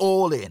go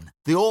all in.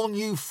 The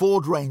all-new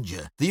Ford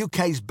Ranger, the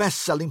UK's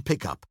best-selling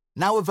pickup.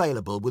 Now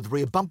available with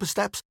rear bumper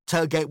steps,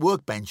 tailgate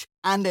workbench,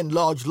 and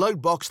enlarged load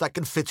box that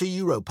can fit a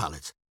Euro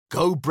pallet.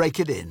 Go break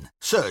it in.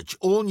 Search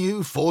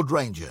all-new Ford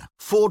Ranger.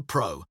 Ford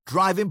Pro.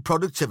 Driving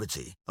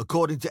productivity.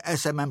 According to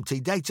SMMT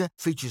data,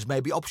 features may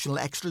be optional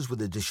extras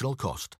with additional cost.